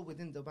them grow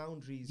within the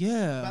boundaries.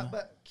 Yeah.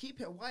 But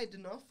keep it wide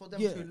enough for them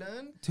Yeah, to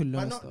learn, to learn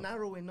but not stuff.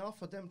 narrow enough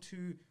for them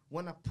to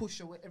want to push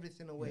away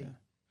everything away.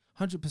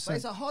 100%. But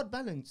it's a hard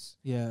balance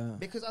Yeah.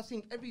 because I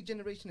think every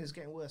generation is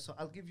getting worse. So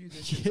I'll give you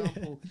this Yeah,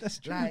 example. that's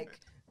true. Like,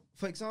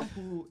 for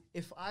example,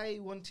 if I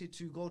wanted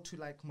to go to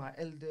like my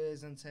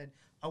elders and said,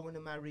 I want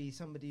to marry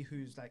somebody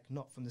who's like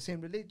not from the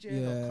same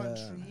religion or Yeah.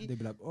 country. They'd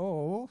be like,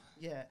 oh.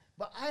 Yeah,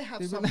 but I have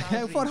They'd be some like,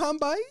 hey, boundaries. Farhan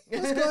Bhai,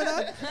 what's going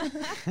on?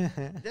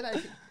 They're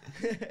like,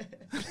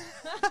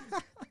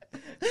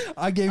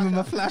 I gave him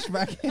a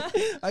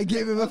flashback. I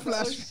gave him a oh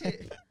flashback.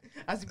 shit.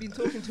 Has he been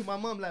talking to my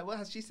mom? Like, what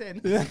has she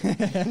said?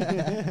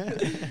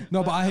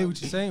 No, but I hear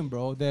what you're saying,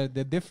 bro. They're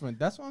different.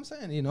 That's what I'm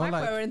saying. You know, My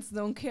like parents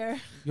don't care.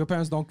 your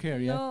parents don't care.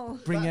 Yeah, No.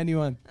 bring But-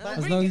 anyone but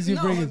as long as you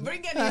bring it.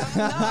 Bring anyone.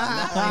 No, not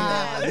like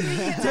that.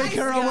 Bring a Take nice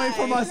her away guy.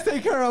 from us.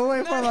 Take her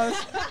away from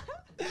us.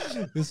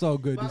 It's all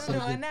good. But It's no, all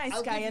No, a good. nice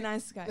I'll guy, give a you-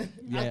 nice guy.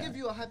 Yeah. I'll give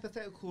you a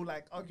hypothetical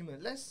like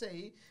argument. Let's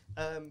say,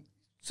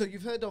 so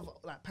you've heard of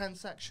like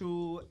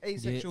pansexual,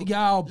 asexual.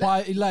 Yeah,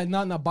 like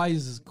Nana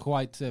Bias is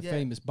quite Yeah.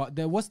 famous, but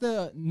there was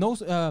the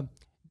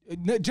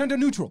gender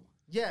neutral.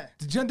 Yeah.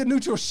 The gender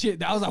neutral shit.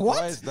 That I was like, what?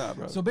 Why is that,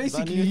 bro? So Is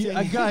that new basically, a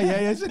thing? guy,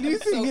 it's a new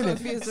thing, innit?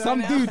 confused right Some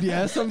now.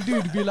 dude, some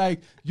dude be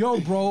like, yo,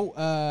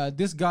 bro,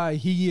 this guy,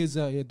 he is,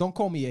 don't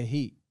call me a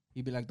he.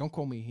 He'd be like, don't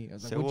call me he. I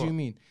was like, Say what do you what?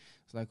 mean?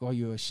 It's like, oh,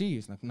 you're a she.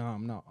 It's like, no,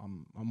 I'm not.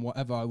 I'm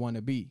whatever I want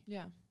to be.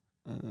 Yeah.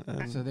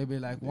 So they be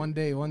like, one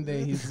day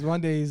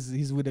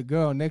he's with a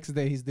girl, next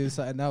day he's doing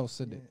something else,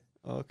 isn't it?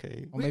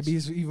 Okay. Or maybe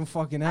he's even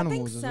fucking I think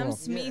animals as Sam well.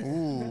 Smith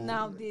Ooh.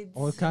 now did.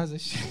 All kinds of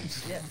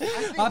shit. Yeah.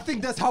 I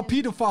think that's how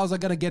pedophiles are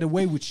gonna get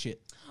away with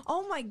shit.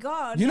 Oh my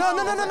God. You know,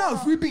 no. no.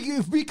 If we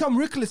become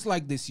reckless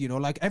like this, you know,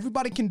 like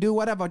everybody can do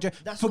whatever.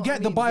 That's what Forget I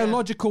the mean, yeah.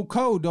 biological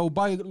code or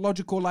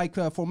biological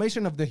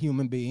formation of the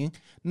human being.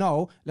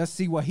 No, let's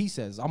see what he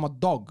says. I'm a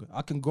dog.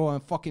 I can go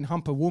and fucking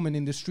hump a woman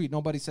in the street.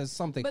 Nobody says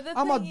something. But the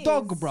I'm a thing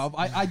dog, is- bruv.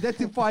 I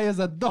identify as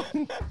a dog.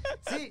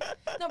 See,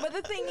 No, but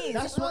the thing is,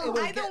 That's what it will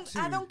I get don't.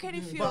 to. I don't care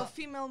if you're But-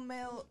 female,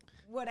 male,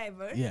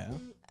 whatever. Yeah.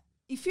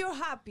 If you're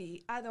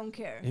happy, I don't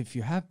care. If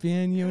you're happy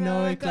and you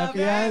know it, clap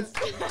your hands.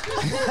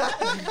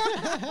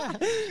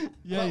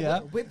 Yeah.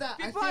 With that,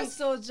 People I are think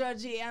so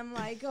judgy. I'm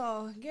like,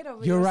 oh, get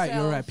over You're yourself. right.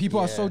 You're right. People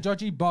are so Yeah.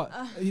 judgy, but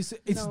it's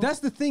no. that's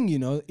the thing, you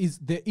know. Is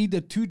they're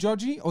either too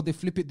judgy or they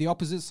flip it the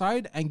opposite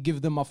side and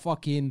give them a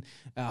fucking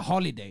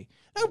holiday.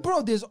 No,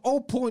 bro, there's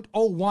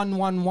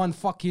 0.0111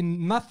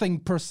 fucking nothing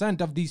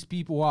 % of these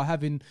people are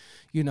having,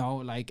 you know,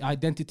 like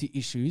identity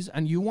issues,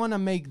 and you want to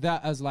make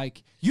that as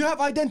like you have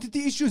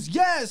identity issues.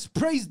 Yes,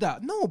 praise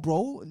that. No,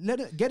 bro, let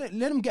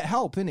him get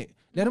help in it.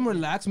 Let him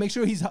relax. Make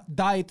sure his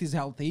diet is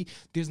healthy.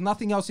 There's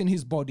nothing else in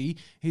his body.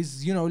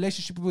 His, you know,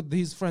 relationship with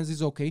his friends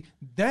is okay.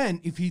 Then,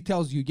 if he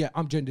tells you, "Yeah,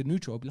 I'm gender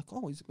neutral," I'll be like,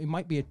 "Oh, it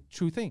might be a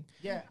true thing."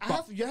 yeah,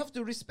 But- you have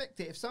to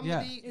respect it. If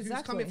somebody who's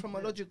Exactly. coming from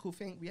a logical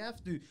thing, we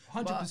have to.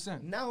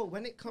 100%. But now,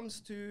 when it comes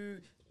to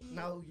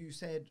now, you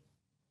said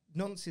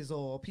nonces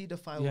or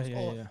pedophiles, Yeah, yeah,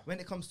 or yeah. when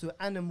it comes to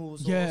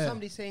animals, Yeah. or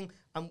somebody saying,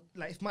 "I'm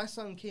like," if my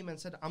son came and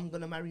said, "I'm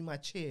gonna marry my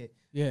chair,"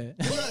 Yeah.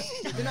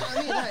 you know what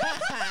I mean?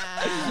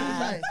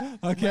 Like,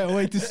 I can't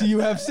wait to see you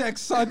have sex,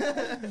 son.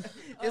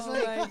 it's Oh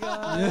like my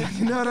God. Yeah,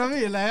 you know what I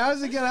mean? Like,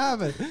 how's it gonna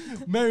happen?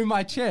 Marry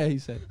my chair, he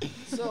said.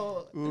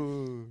 so.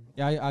 Ooh.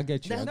 Yeah, I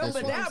get you. I No, No, get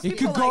but you. there are It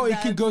people could go. like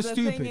It could that. go The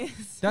thing stupid.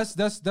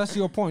 is- That's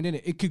your point,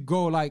 innit? It could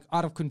go like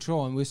out of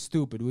control, and we're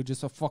stupid. We're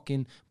just a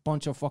fucking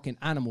bunch of fucking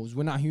animals.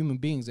 We're not human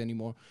beings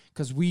anymore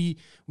because we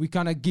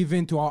kind of give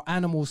in to our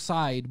animal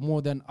side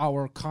more than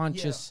our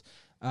conscious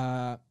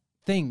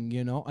thing,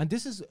 you know. And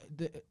this is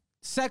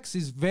sex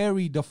is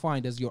very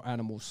defined as your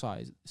animal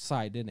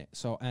side in it.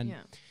 So and Yeah.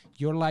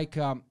 you're like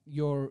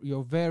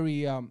you're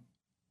very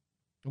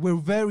we're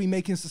very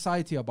making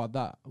society about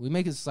that. We're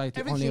making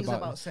society only Everything's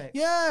about, about sex.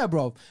 Yeah,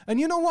 bro. And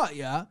you know what?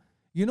 Yeah,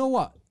 you know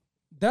what?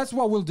 That's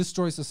what will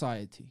destroy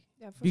society.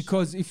 Yeah, for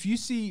Because if you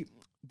see,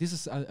 this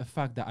is a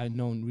fact that I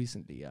known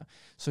recently. Yeah.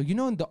 So you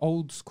know, in the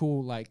old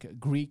school like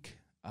Greek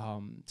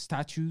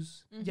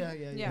statues, Yeah, yeah,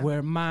 yeah. Yeah.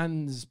 where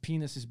man's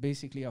penis is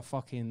basically a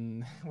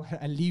fucking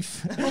a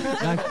leaf,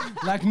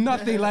 like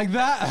nothing like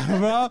that,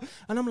 bro.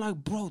 And I'm like,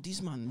 bro,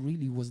 this man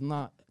really was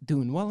not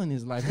doing well in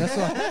his life. That's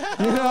why,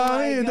 you know what I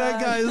my mean? That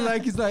God. guy is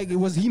like, he's like,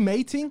 was he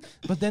mating?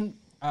 But then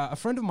a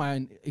friend of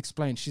mine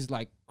explained, she's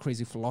like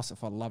crazy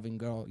philosopher, loving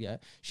girl. Yeah,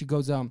 she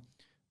goes,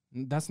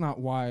 that's not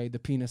why the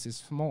penis is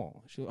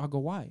small. I go,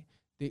 why?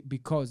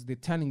 Because they're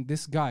telling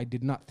this guy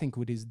did not think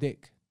with his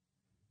dick.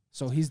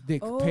 So his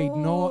dick paid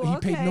no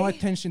okay.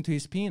 attention to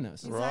his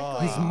penis.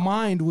 Exactly. His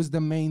mind was the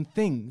main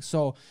thing.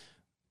 So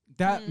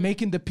that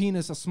making the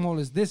penis as small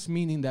as this,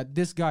 meaning that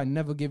this guy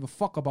never gave a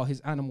fuck about his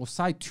animal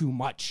side too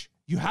much.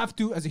 You have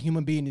to, as a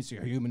human being, it's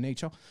your human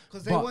nature.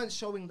 Because they But- weren't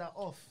showing that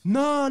off.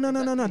 No.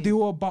 Exactly. They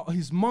were about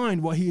his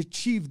mind, what he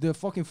achieved, the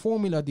fucking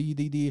formula,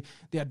 the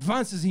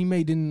advances he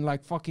made in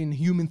like fucking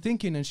human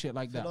thinking and shit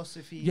like that.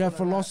 Philosophy, Yeah, all of that.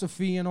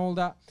 philosophy and all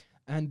that.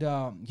 And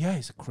yeah,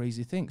 it's a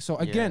crazy thing. So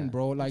again, Yeah.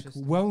 bro, like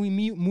Interesting. when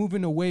we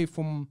moving away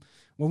from,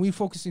 when we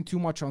focusing too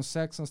much on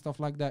sex and stuff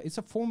like that, it's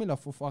a formula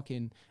for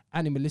fucking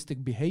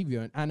animalistic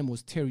behavior, and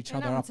animals tear each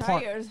And other I'm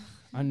apart. tired.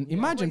 And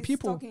imagine Always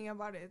people. talking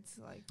about it.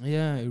 Like,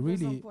 Yeah, it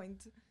there's no really.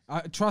 point.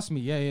 Trust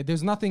me, yeah.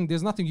 There's nothing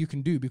you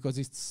can do because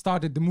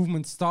the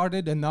movement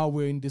started, and now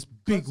we're in this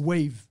big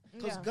wave.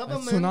 Because Yeah.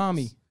 government,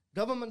 tsunami.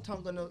 government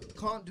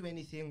can't do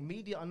anything.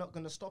 Media are not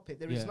gonna stop it.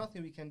 There is Yeah.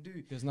 nothing we can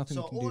do. There's nothing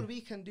So we can all do.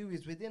 we can do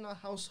is within our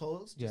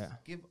households, just Yeah.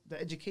 give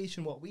the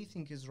education what we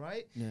think is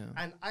right. Yeah.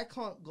 And I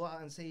can't go out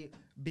and say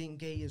being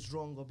gay is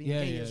wrong or being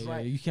Yeah, gay yeah, is yeah,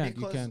 right. you can't,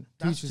 Because To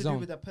that's each to his do own.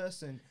 with a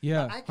person.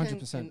 Yeah, But I can,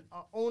 100%. in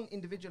our own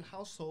individual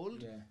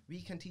household, Yeah. we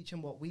can teach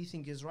them what we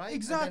think is right.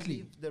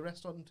 Exactly. And then leave the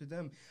rest on to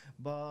them.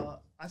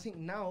 But I think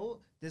now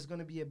there's going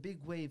to be a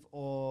big wave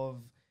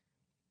of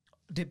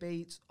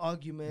debates,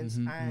 arguments,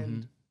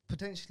 and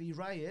potentially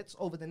riots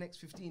over the next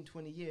 15,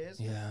 20 years.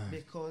 Yeah.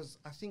 Because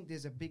I think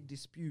there's a big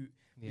dispute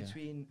Yeah.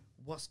 between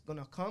what's going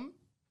to come.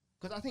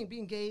 Because I think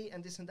being gay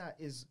and this and that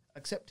is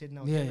accepted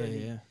now. Yeah.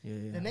 generally.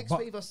 The The next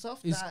wave of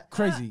stuff is that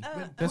crazy. will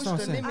That's push what I'm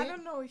the saying. limit. I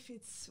don't know if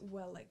it's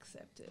well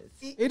accepted.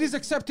 It is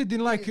accepted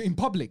in like is. in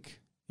public.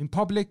 In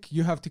public,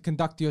 you have to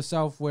conduct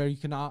yourself where you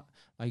cannot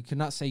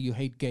say you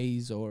hate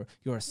gays or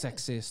you're a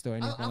sexist or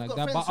anything I've like got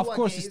that. friends But who of are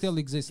course, it gays. still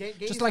exists. Gays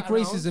Just like are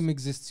around. racism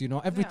exists, you know,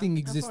 everything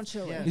exists.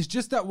 Unfortunately. Yeah. It's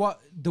just that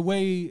the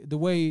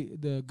way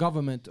the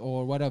government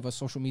or whatever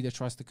social media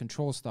tries to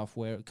control stuff,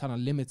 where it kind of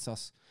limits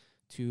us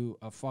to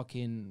a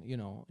fucking, you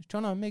know,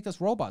 trying to make us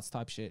robots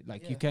type shit.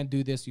 Like you Yeah. can't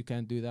do this, you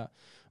can't do that.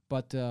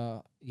 But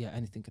yeah,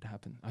 anything could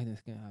happen.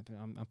 Anything can happen.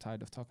 I'm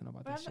tired of talking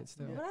about But that shit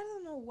still. I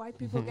don't know why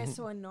people get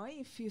so annoyed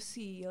if you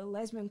see a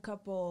lesbian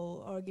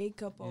couple or a gay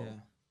couple. Yeah.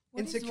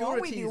 What is wrong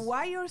with you? insecurities.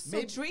 Why you're so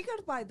Maybe-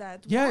 triggered by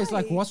that? Yeah, it's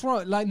like, Why? what's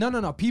wrong? Like,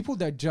 no. People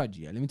that judge,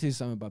 yeah. Let me tell you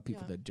something about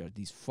people Yeah. that judge.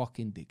 These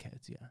fucking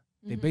dickheads, yeah.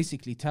 They're Mhm.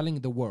 basically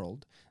telling the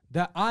world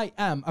that I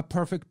am a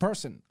perfect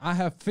person. I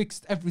have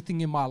fixed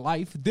everything in my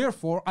life.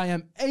 Therefore, I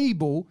am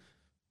able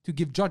to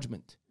give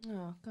judgment.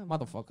 Oh, come on.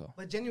 Motherfucker.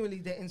 But genuinely,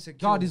 they're insecure.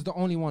 God is the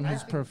only one I who's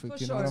think perfect. for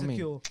You know sure. what I mean?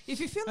 insecure. If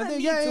you feel And the then-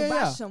 need yeah, to yeah, bash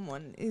yeah.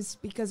 someone, is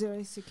because you're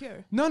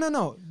insecure. No.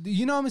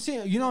 You know what I'm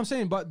saying? You know what I'm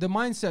saying? But the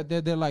mindset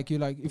that they're like, you're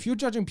like, if you're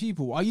judging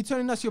people, are you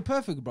telling us you're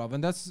perfect, bruv?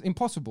 And that's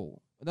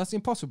impossible. That's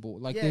impossible.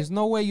 Like, Yeah. there's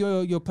no way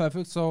you're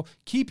perfect. So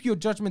keep your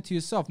judgment to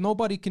yourself.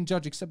 Nobody can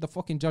judge except the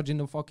fucking judge in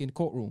the fucking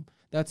courtroom.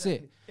 That's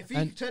it. If we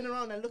And- turn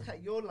around and look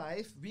at your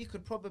life, we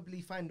could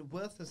probably find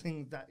worse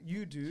things that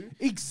you do.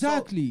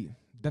 Exactly.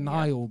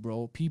 Denial,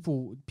 bro.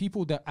 People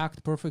that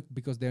act perfect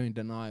because they're in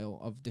denial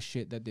of the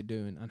shit that they're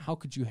doing. And how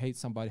could you hate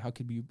somebody? How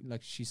could you,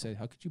 like she said,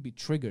 how could you be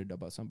triggered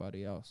about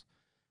somebody else?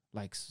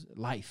 Like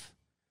life.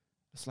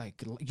 It's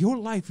like your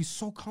life is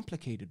so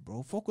complicated,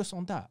 bro. Focus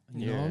on that.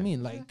 You know what I Yeah.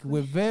 mean? Like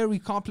we're very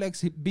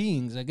complex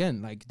beings.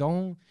 Again, like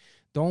don't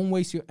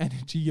waste your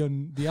energy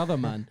on the other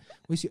man.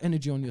 Waste your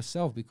energy on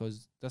yourself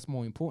because that's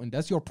more important.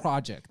 That's your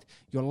project.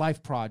 Your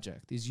life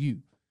project is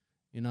you.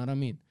 You know what I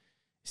mean?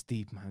 It's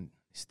deep, man.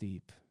 It's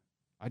deep.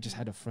 I just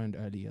had a friend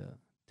earlier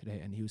today,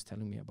 and he was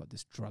telling me about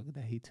this drug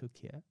that he took,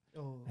 yeah.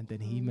 Oh. And then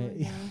he Oh made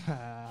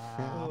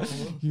my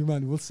you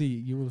man, we'll see.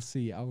 You will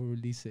see. I will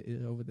release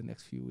it over the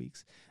next few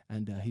weeks.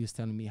 And he was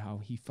telling me how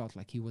he felt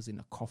like he was in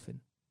a coffin.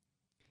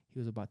 He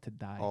was about to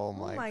die. Oh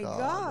my, my god.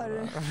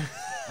 God. bro.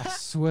 I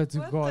swear to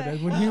What God. the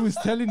And when he was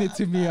telling it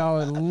to me,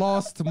 I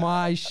lost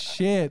my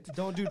shit.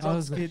 Don't do I drugs,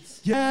 was like,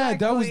 kids. Yeah,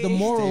 that was the Exactly. Stay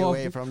moral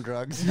away of from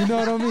drugs. you know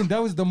what I mean?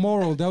 That was the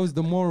moral. That was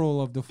the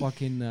moral of the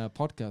fucking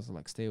podcast.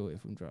 Like, stay away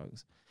from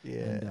drugs. Yeah.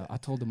 And I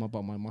told him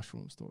about my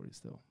mushroom story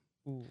still.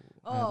 I had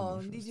Oh,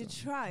 mushrooms did you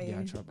though. try? Yeah,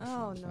 I tried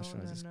Oh, mushrooms. no,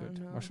 Mushrooms is no, good.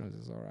 no.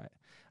 Mushrooms is all right.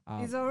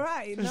 It's all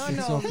right. No,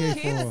 It's no. okay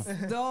Kids,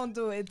 don't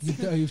do it.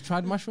 You've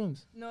tried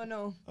mushrooms?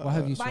 No. What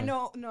have you But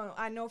tried?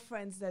 I know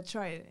friends that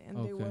tried it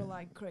and they were Okay.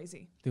 like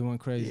crazy. They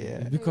went crazy. Yeah.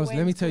 They Because let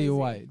went me tell you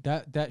crazy.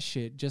 why. That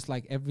shit, just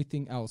like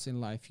everything else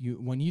in life,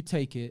 when you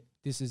take it,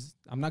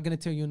 I'm not gonna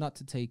tell you not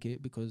to take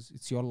it because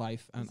it's your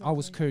life, and I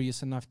was Exactly.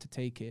 curious enough to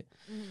take it,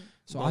 Mhm.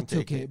 so I Don't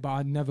took take it, it. but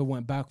I never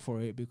went back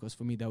for it because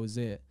for me that was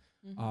it.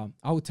 Mhm.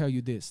 I would tell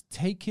you this: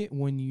 take it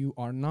when you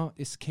are not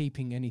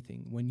escaping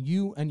anything. When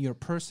you and your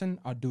person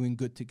are doing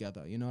good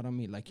together. You know what I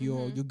mean? Like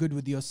you're good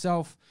with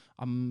yourself.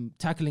 I'm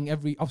tackling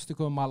every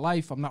obstacle in my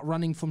life. I'm not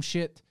running from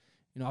shit.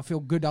 You know, I feel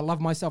good. I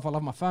love myself. I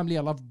love my family.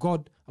 I love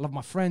God. I love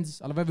my friends.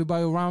 I love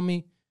everybody around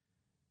me.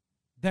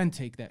 Then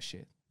take that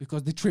shit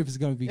because the trip is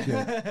gonna be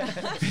good.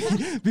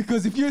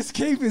 Because if you're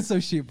escaping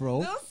some shit,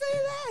 bro. Don't say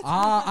that.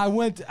 I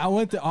went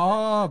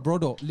to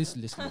bro.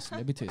 Listen.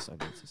 Let me tell you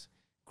something.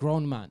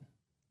 Grown man,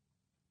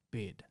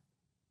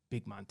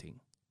 big man thing.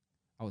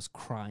 I was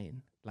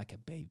crying like a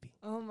baby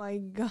Oh my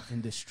God.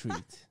 in the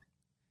street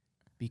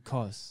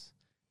because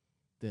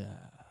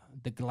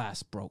the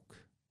glass broke.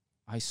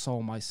 I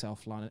saw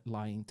myself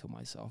lying to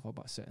myself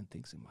about certain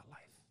things in my life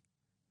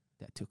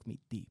that took me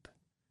deep.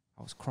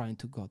 I was crying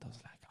to God. I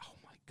was like, oh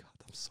my God,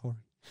 I'm sorry.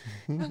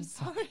 I'm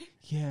sorry.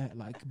 Yeah,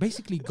 like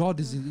basically God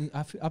is,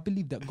 I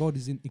believe that God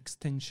is an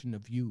extension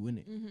of you,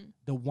 innit? Mm-hmm.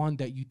 The one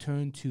that you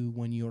turn to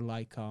when you're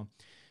like,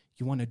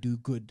 you want to do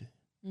good.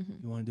 Mm-hmm.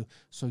 You want to do,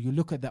 so you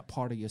look at that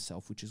part of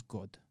yourself, which is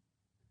God.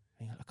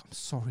 And you're like, I'm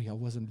sorry, I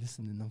wasn't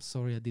listening. I'm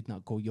sorry I did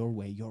not go your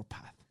way, your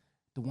path.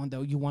 The one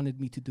that you wanted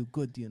me to do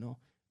good, you know?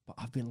 But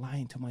I've been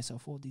lying to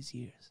myself all these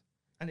years.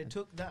 And it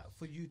took that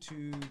for you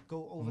to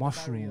go over the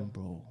Mushroom, barrier.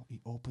 bro. It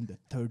opened the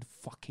third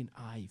fucking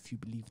eye, if you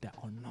believe that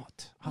or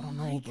not. I Oh don't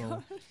my know, bro.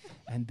 God.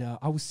 And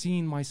I was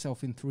seeing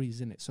myself in threes,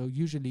 in it. So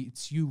usually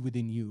it's you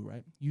within you,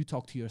 right? You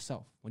talk to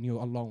yourself when you're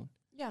alone.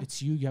 Yeah.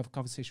 It's you have a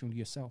conversation with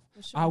yourself.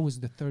 for sure. I was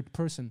the third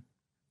person.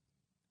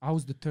 I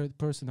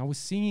was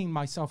seeing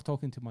myself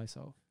talking to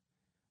myself.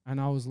 And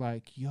I was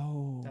like,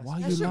 yo, That's why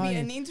That you should lying? be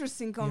an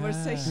interesting Yeah.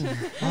 conversation.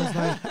 I was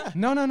like,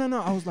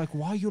 no. I was like,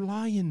 why you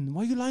lying?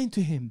 Why you lying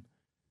to him?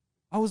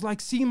 I was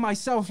like seeing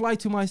myself lie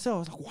to myself. I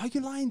was like, why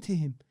you lying to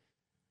him?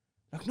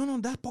 Like, no,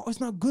 that part is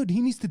not good. He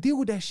needs to deal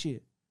with that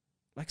shit.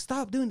 Like,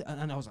 stop doing that.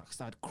 And I was like,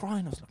 started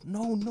crying. I was like,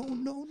 no.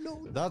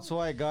 That's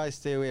why guys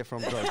stay away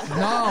from drugs.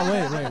 No,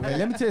 wait.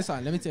 Let me tell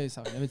you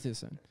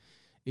something.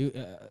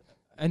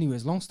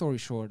 Anyways, long story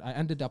short, I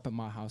ended up at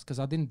my house because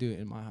I didn't do it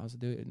in my house. I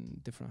did it in a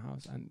different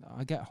house. And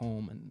I get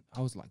home and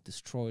I was like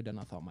destroyed. And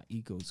I thought my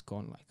ego's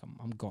gone. Like,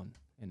 I'm gone.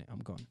 Innit? I'm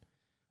gone.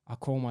 I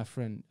call my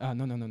friend.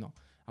 No.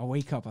 I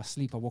wake up, I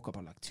sleep. I woke up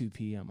at like 2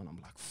 p.m. And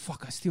I'm like,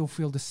 fuck, I still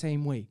feel the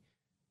same way.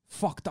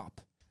 Fucked up.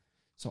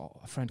 So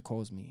a friend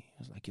calls me. He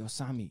was like, yo,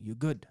 Sammy, you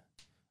good?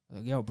 I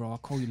was like, yo, bro, I'll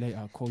call you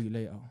later.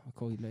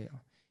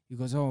 He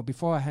goes, oh,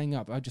 before I hang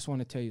up, I just want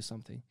to tell you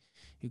something.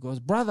 He goes,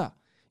 brother,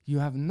 you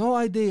have no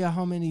idea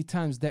how many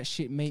times that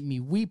shit made me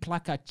weep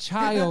like a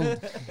child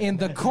in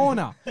the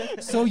corner.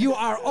 So you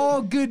are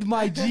all good,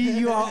 my G.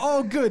 You are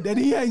all good. And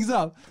he hangs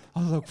up. I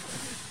was like,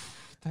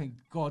 thank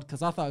God,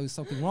 because I thought it was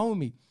something wrong with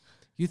me.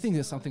 You think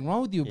there's something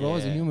wrong with you, bro,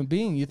 as a Yeah. human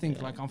being. You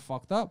think like I'm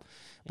fucked up.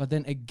 But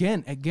then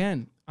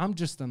again, I'm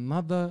just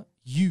another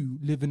you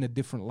living a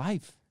different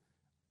life.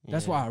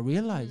 That's what I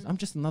realized. I'm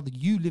just another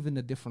you living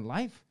a different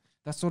life.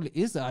 That's all it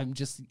is. I'm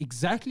just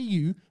exactly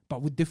you,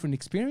 but with different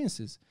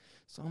experiences.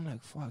 So I'm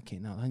like, fuck, okay,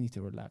 now I need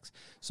to relax.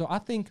 So I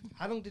think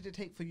How long did it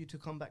take for you to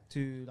come back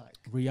to like?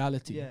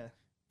 reality. Yeah.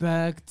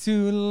 Back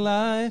to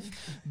life,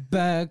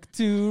 back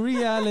to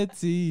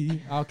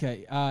reality.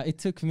 Okay, it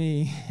took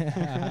me.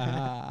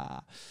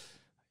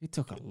 It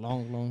took a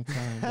long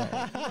time.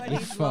 But What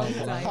it is felt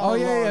long like- time? oh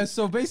yeah.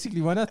 So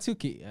basically, when I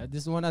took it,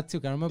 this is when I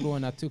took. I remember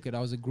when I took it.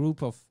 I was a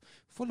group of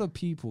full of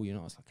people. You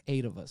know, it's like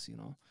 8 of us. You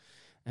know,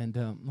 and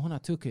when I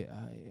took it,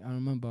 I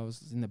remember I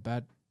was in a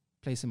bad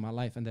place in my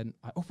life, and then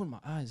I opened my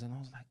eyes and I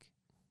was like,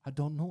 I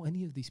don't know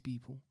any of these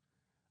people.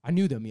 I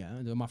knew them, yeah,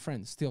 they're my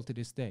friends still to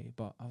this day.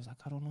 But I was like,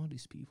 I don't know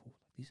these people.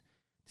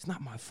 It's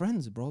not my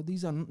friends, bro.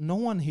 These are no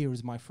one here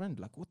is my friend.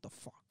 Like, what the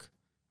fuck?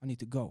 I need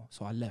to go.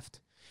 So I left.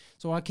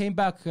 So I came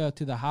back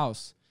to the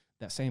house,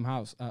 that same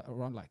house,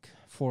 around like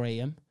 4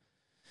 a.m.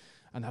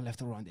 And I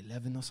left around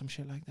 11 or some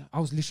shit like that. I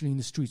was literally in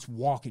the streets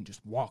walking,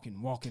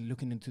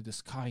 looking into the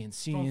sky and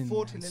seeing,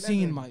 4 till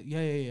seeing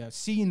 11?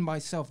 seeing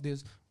myself.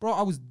 Bro,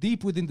 I was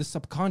deep within the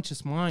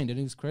subconscious mind, and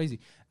it was crazy.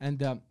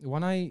 And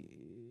when I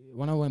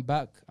went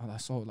back, and I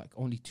saw like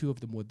only 2 of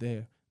them were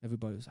there.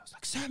 Everybody was, I was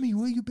like, Sammy,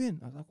 where you been?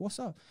 I was like, what's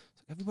up?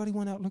 It's like, everybody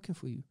went out looking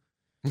for you.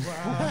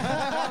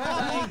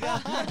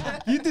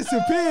 You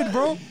disappeared,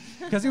 bro.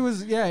 Because it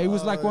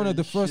was like one of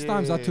the first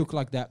times I shit. took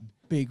like that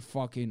big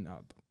fucking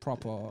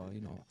proper,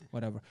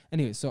 whatever.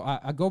 Anyway, so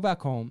I go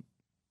back home.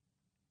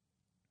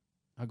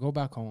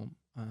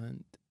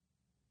 And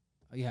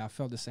I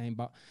felt the same.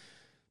 But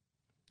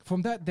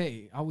from that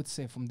day, I would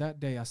say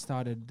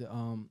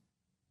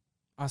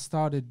I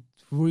started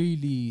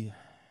really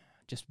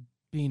just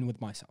being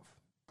with myself.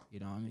 You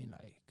know what I mean?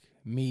 Like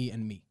me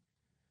and me.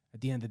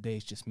 At the end of the day,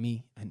 it's just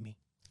me and me.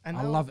 And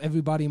I now- love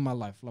everybody in my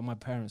life. Love my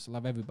parents.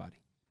 Love everybody.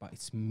 But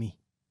it's me.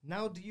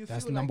 Now, do you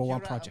That's feel the number like one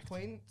you're project. at a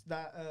point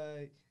that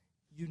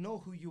you know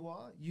who you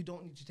are? You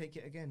don't need to take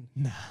it again.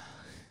 Nah.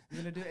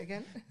 You're gonna do it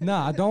again?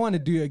 Nah, I don't want to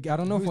do it. I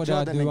don't know Who's what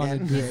I Jordan do want to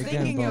again? do He's it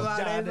again. thinking But about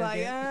it. Jordan Like,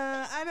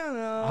 again. I don't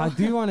know. I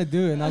do want to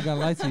do it. Not gonna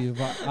lie to you,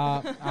 but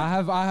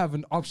I have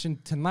an option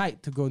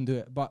tonight to go and do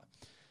it. But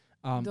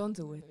Don't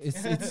do it.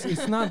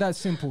 it's not that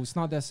simple. It's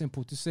not that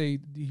simple to say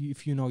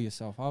if you know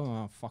yourself.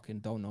 I fucking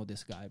don't know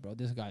this guy, bro.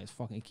 This guy is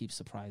fucking keeps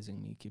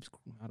surprising me.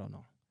 I don't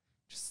know.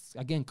 Just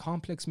again,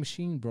 complex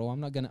machine, bro.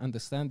 I'm not gonna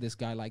understand this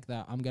guy like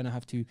that. I'm gonna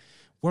have to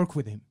work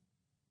with him.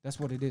 That's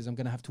what it is. I'm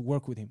gonna have to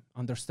work with him,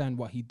 understand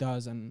what he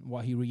does and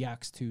what he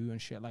reacts to and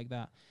shit like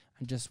that,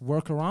 and just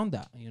work around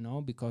that,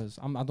 because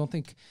I don't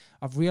think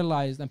I've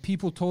realized, and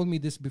people told me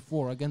this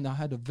before. Again, I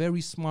had a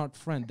very smart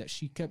friend that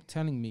she kept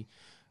telling me,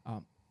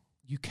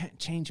 you can't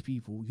change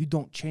people. You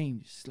don't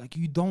change. It's like,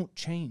 you don't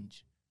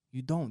change.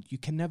 You don't. You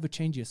can never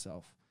change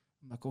yourself.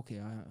 I'm like,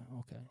 okay.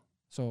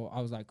 So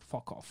I was like,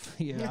 fuck off.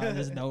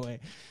 There's no way.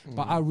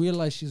 But I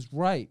realized she's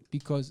right,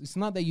 because it's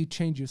not that you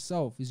change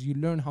yourself, is you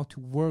learn how to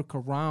work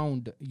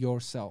around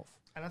yourself.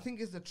 And I think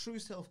it's the true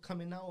self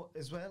coming out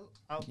as well,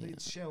 out of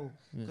its shell.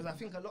 Because I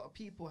think a lot of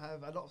people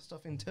have a lot of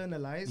stuff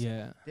internalized.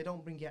 Yeah. They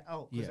don't bring it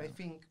out because Yeah. they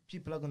think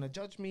people are going to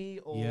judge me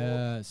or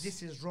Yes.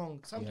 this is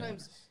wrong.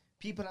 Sometimes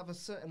people have a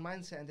certain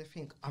mindset and they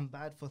think, I'm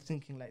bad for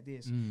thinking like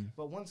this.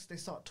 But once they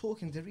start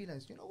talking, they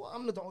realize, you know what,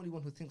 I'm not the only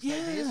one who thinks like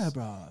this. Yeah,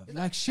 bro. It's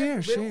Like,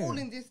 share. We're all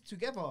in this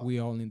together.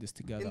 We're all in this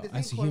together. the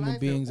As thing called human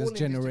life, we're beings, all as in this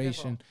together.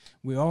 generation,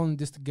 we're all in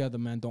this together,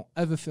 man. Don't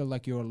ever feel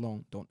like you're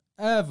alone. Don't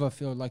ever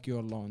feel like you're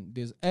alone.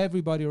 There's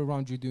everybody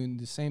around you doing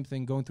the same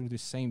thing, going through the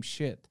same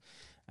shit.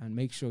 And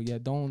make sure,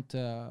 don't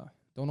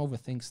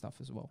overthink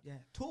stuff as well. Yeah,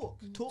 talk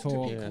to Talk,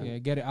 people.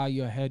 get it out of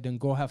your head and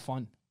go have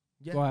fun.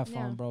 Yeah. Go have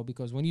fun, Yeah. bro.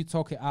 Because when you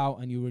talk it out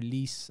and you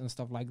release and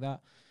stuff like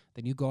that,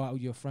 then you go out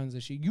with your friends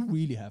and shit. You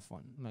really have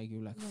fun. Like,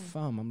 you're like,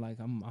 fam. I'm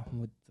like, I'm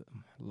with,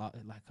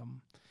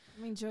 I'm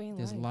enjoying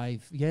there's life.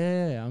 life.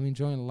 Yeah, I'm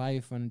enjoying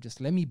life, and just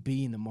let me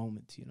be in the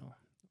moment.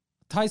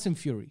 Tyson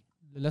Fury.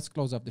 Let's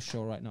close up the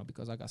show right now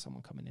because I got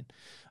someone coming in.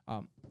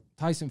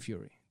 Tyson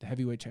Fury, the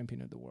heavyweight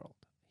champion of the world.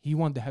 He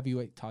won the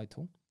heavyweight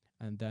title,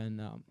 and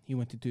then he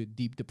went into a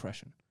deep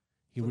depression.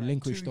 He For like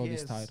relinquished 2 all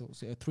his years.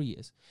 titles, 3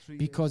 years, 3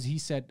 because years. he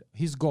said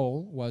his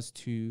goal was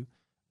to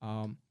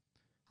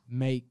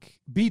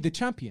be the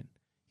champion.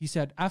 He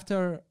said,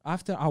 after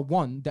I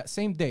won that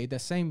same day,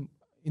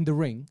 in the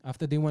ring,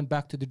 after they went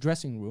back to the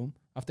dressing room,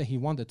 after he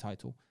won the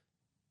title,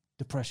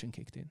 depression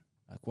kicked in.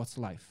 Like, what's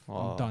life?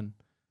 Wow.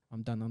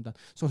 I'm done.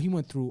 So he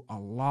went through a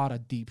lot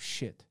of deep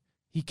shit.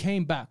 He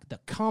came back, the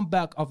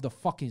comeback of the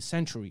fucking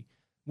century.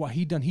 What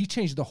he done, he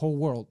changed the whole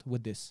world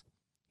with this,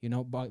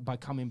 by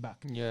coming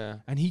back. Yeah.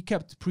 And he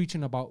kept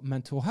preaching about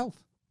mental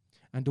health.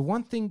 And the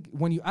one thing,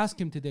 when you ask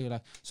him today,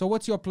 like, so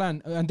what's your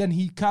plan? And then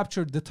he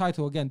captured the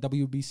title again,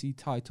 WBC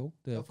title,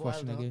 the Of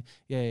question Wilder. again.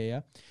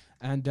 Yeah.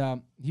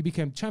 And he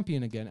became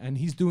champion again, and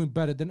he's doing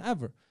better than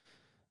ever.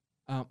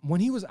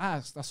 When he was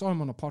asked, I saw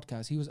him on a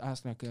podcast. He was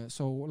asked like,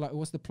 "So, like,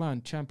 what's the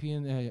plan?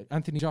 Champion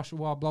Anthony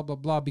Joshua, blah blah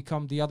blah,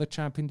 become the other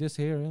champion this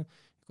year?"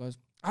 He goes,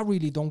 "I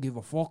really don't give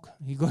a fuck."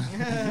 He goes,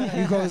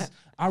 "He goes,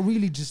 I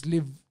really just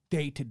live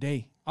day to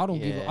day. I don't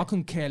give. I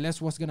couldn't care less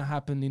what's gonna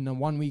happen in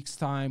 1 week's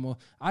time, or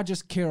I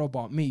just care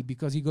about me."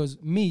 Because he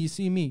goes, "Me, you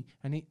see me,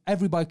 and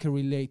everybody can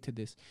relate to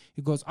this."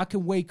 He goes, "I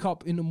can wake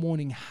up in the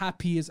morning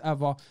happy as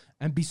ever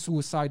and be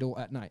suicidal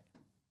at night."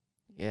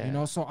 Yeah. You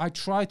know, so I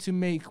try to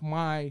make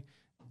my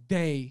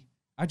day,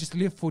 I just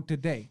live for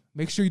today.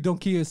 Make sure you don't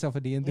kill yourself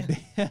at the end of the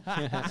day.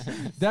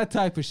 That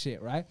type of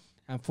shit, right?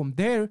 And from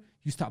there,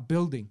 you start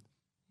building.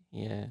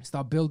 Yeah.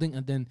 Start building,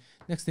 and then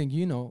next thing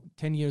you know,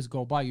 10 years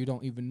go by, you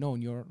don't even know,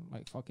 and you're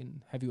like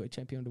fucking heavyweight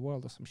champion of the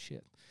world or some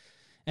shit.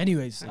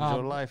 Anyways,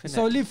 Enjoy life,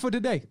 so innit? live for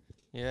today.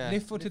 Yeah.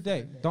 Live for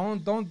today.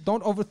 Don't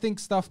overthink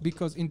stuff,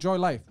 because enjoy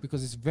life,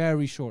 because it's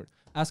very short.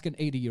 Ask an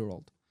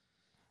 80-year-old.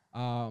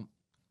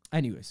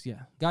 Anyways,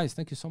 yeah, guys,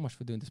 thank you so much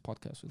for doing this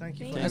podcast with Thank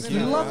me. you. Thank It's you.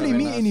 been lovely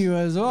Very meeting nice. you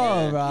as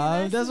well, bro.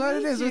 nice That's to what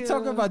it meet is. We're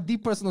talking you. about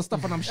deep personal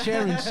stuff, and I'm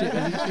sharing shit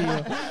with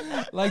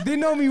you. Like, they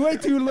know me way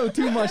too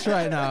much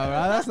right now,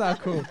 right? That's not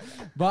cool.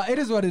 But it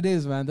is what it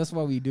is, man. That's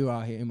what we do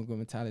out here, Immigrant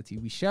Mentality.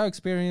 We share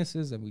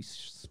experiences and we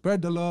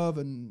spread the love,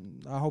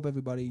 and I hope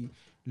everybody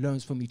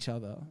learns from each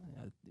other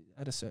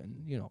at a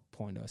certain,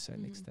 point or a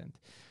certain extent.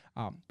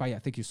 But yeah,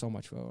 thank you so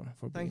much for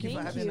Thank being you for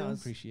here. Thank having you. us.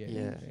 Appreciate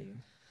Yeah. it. Thank you.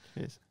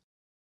 Cheers.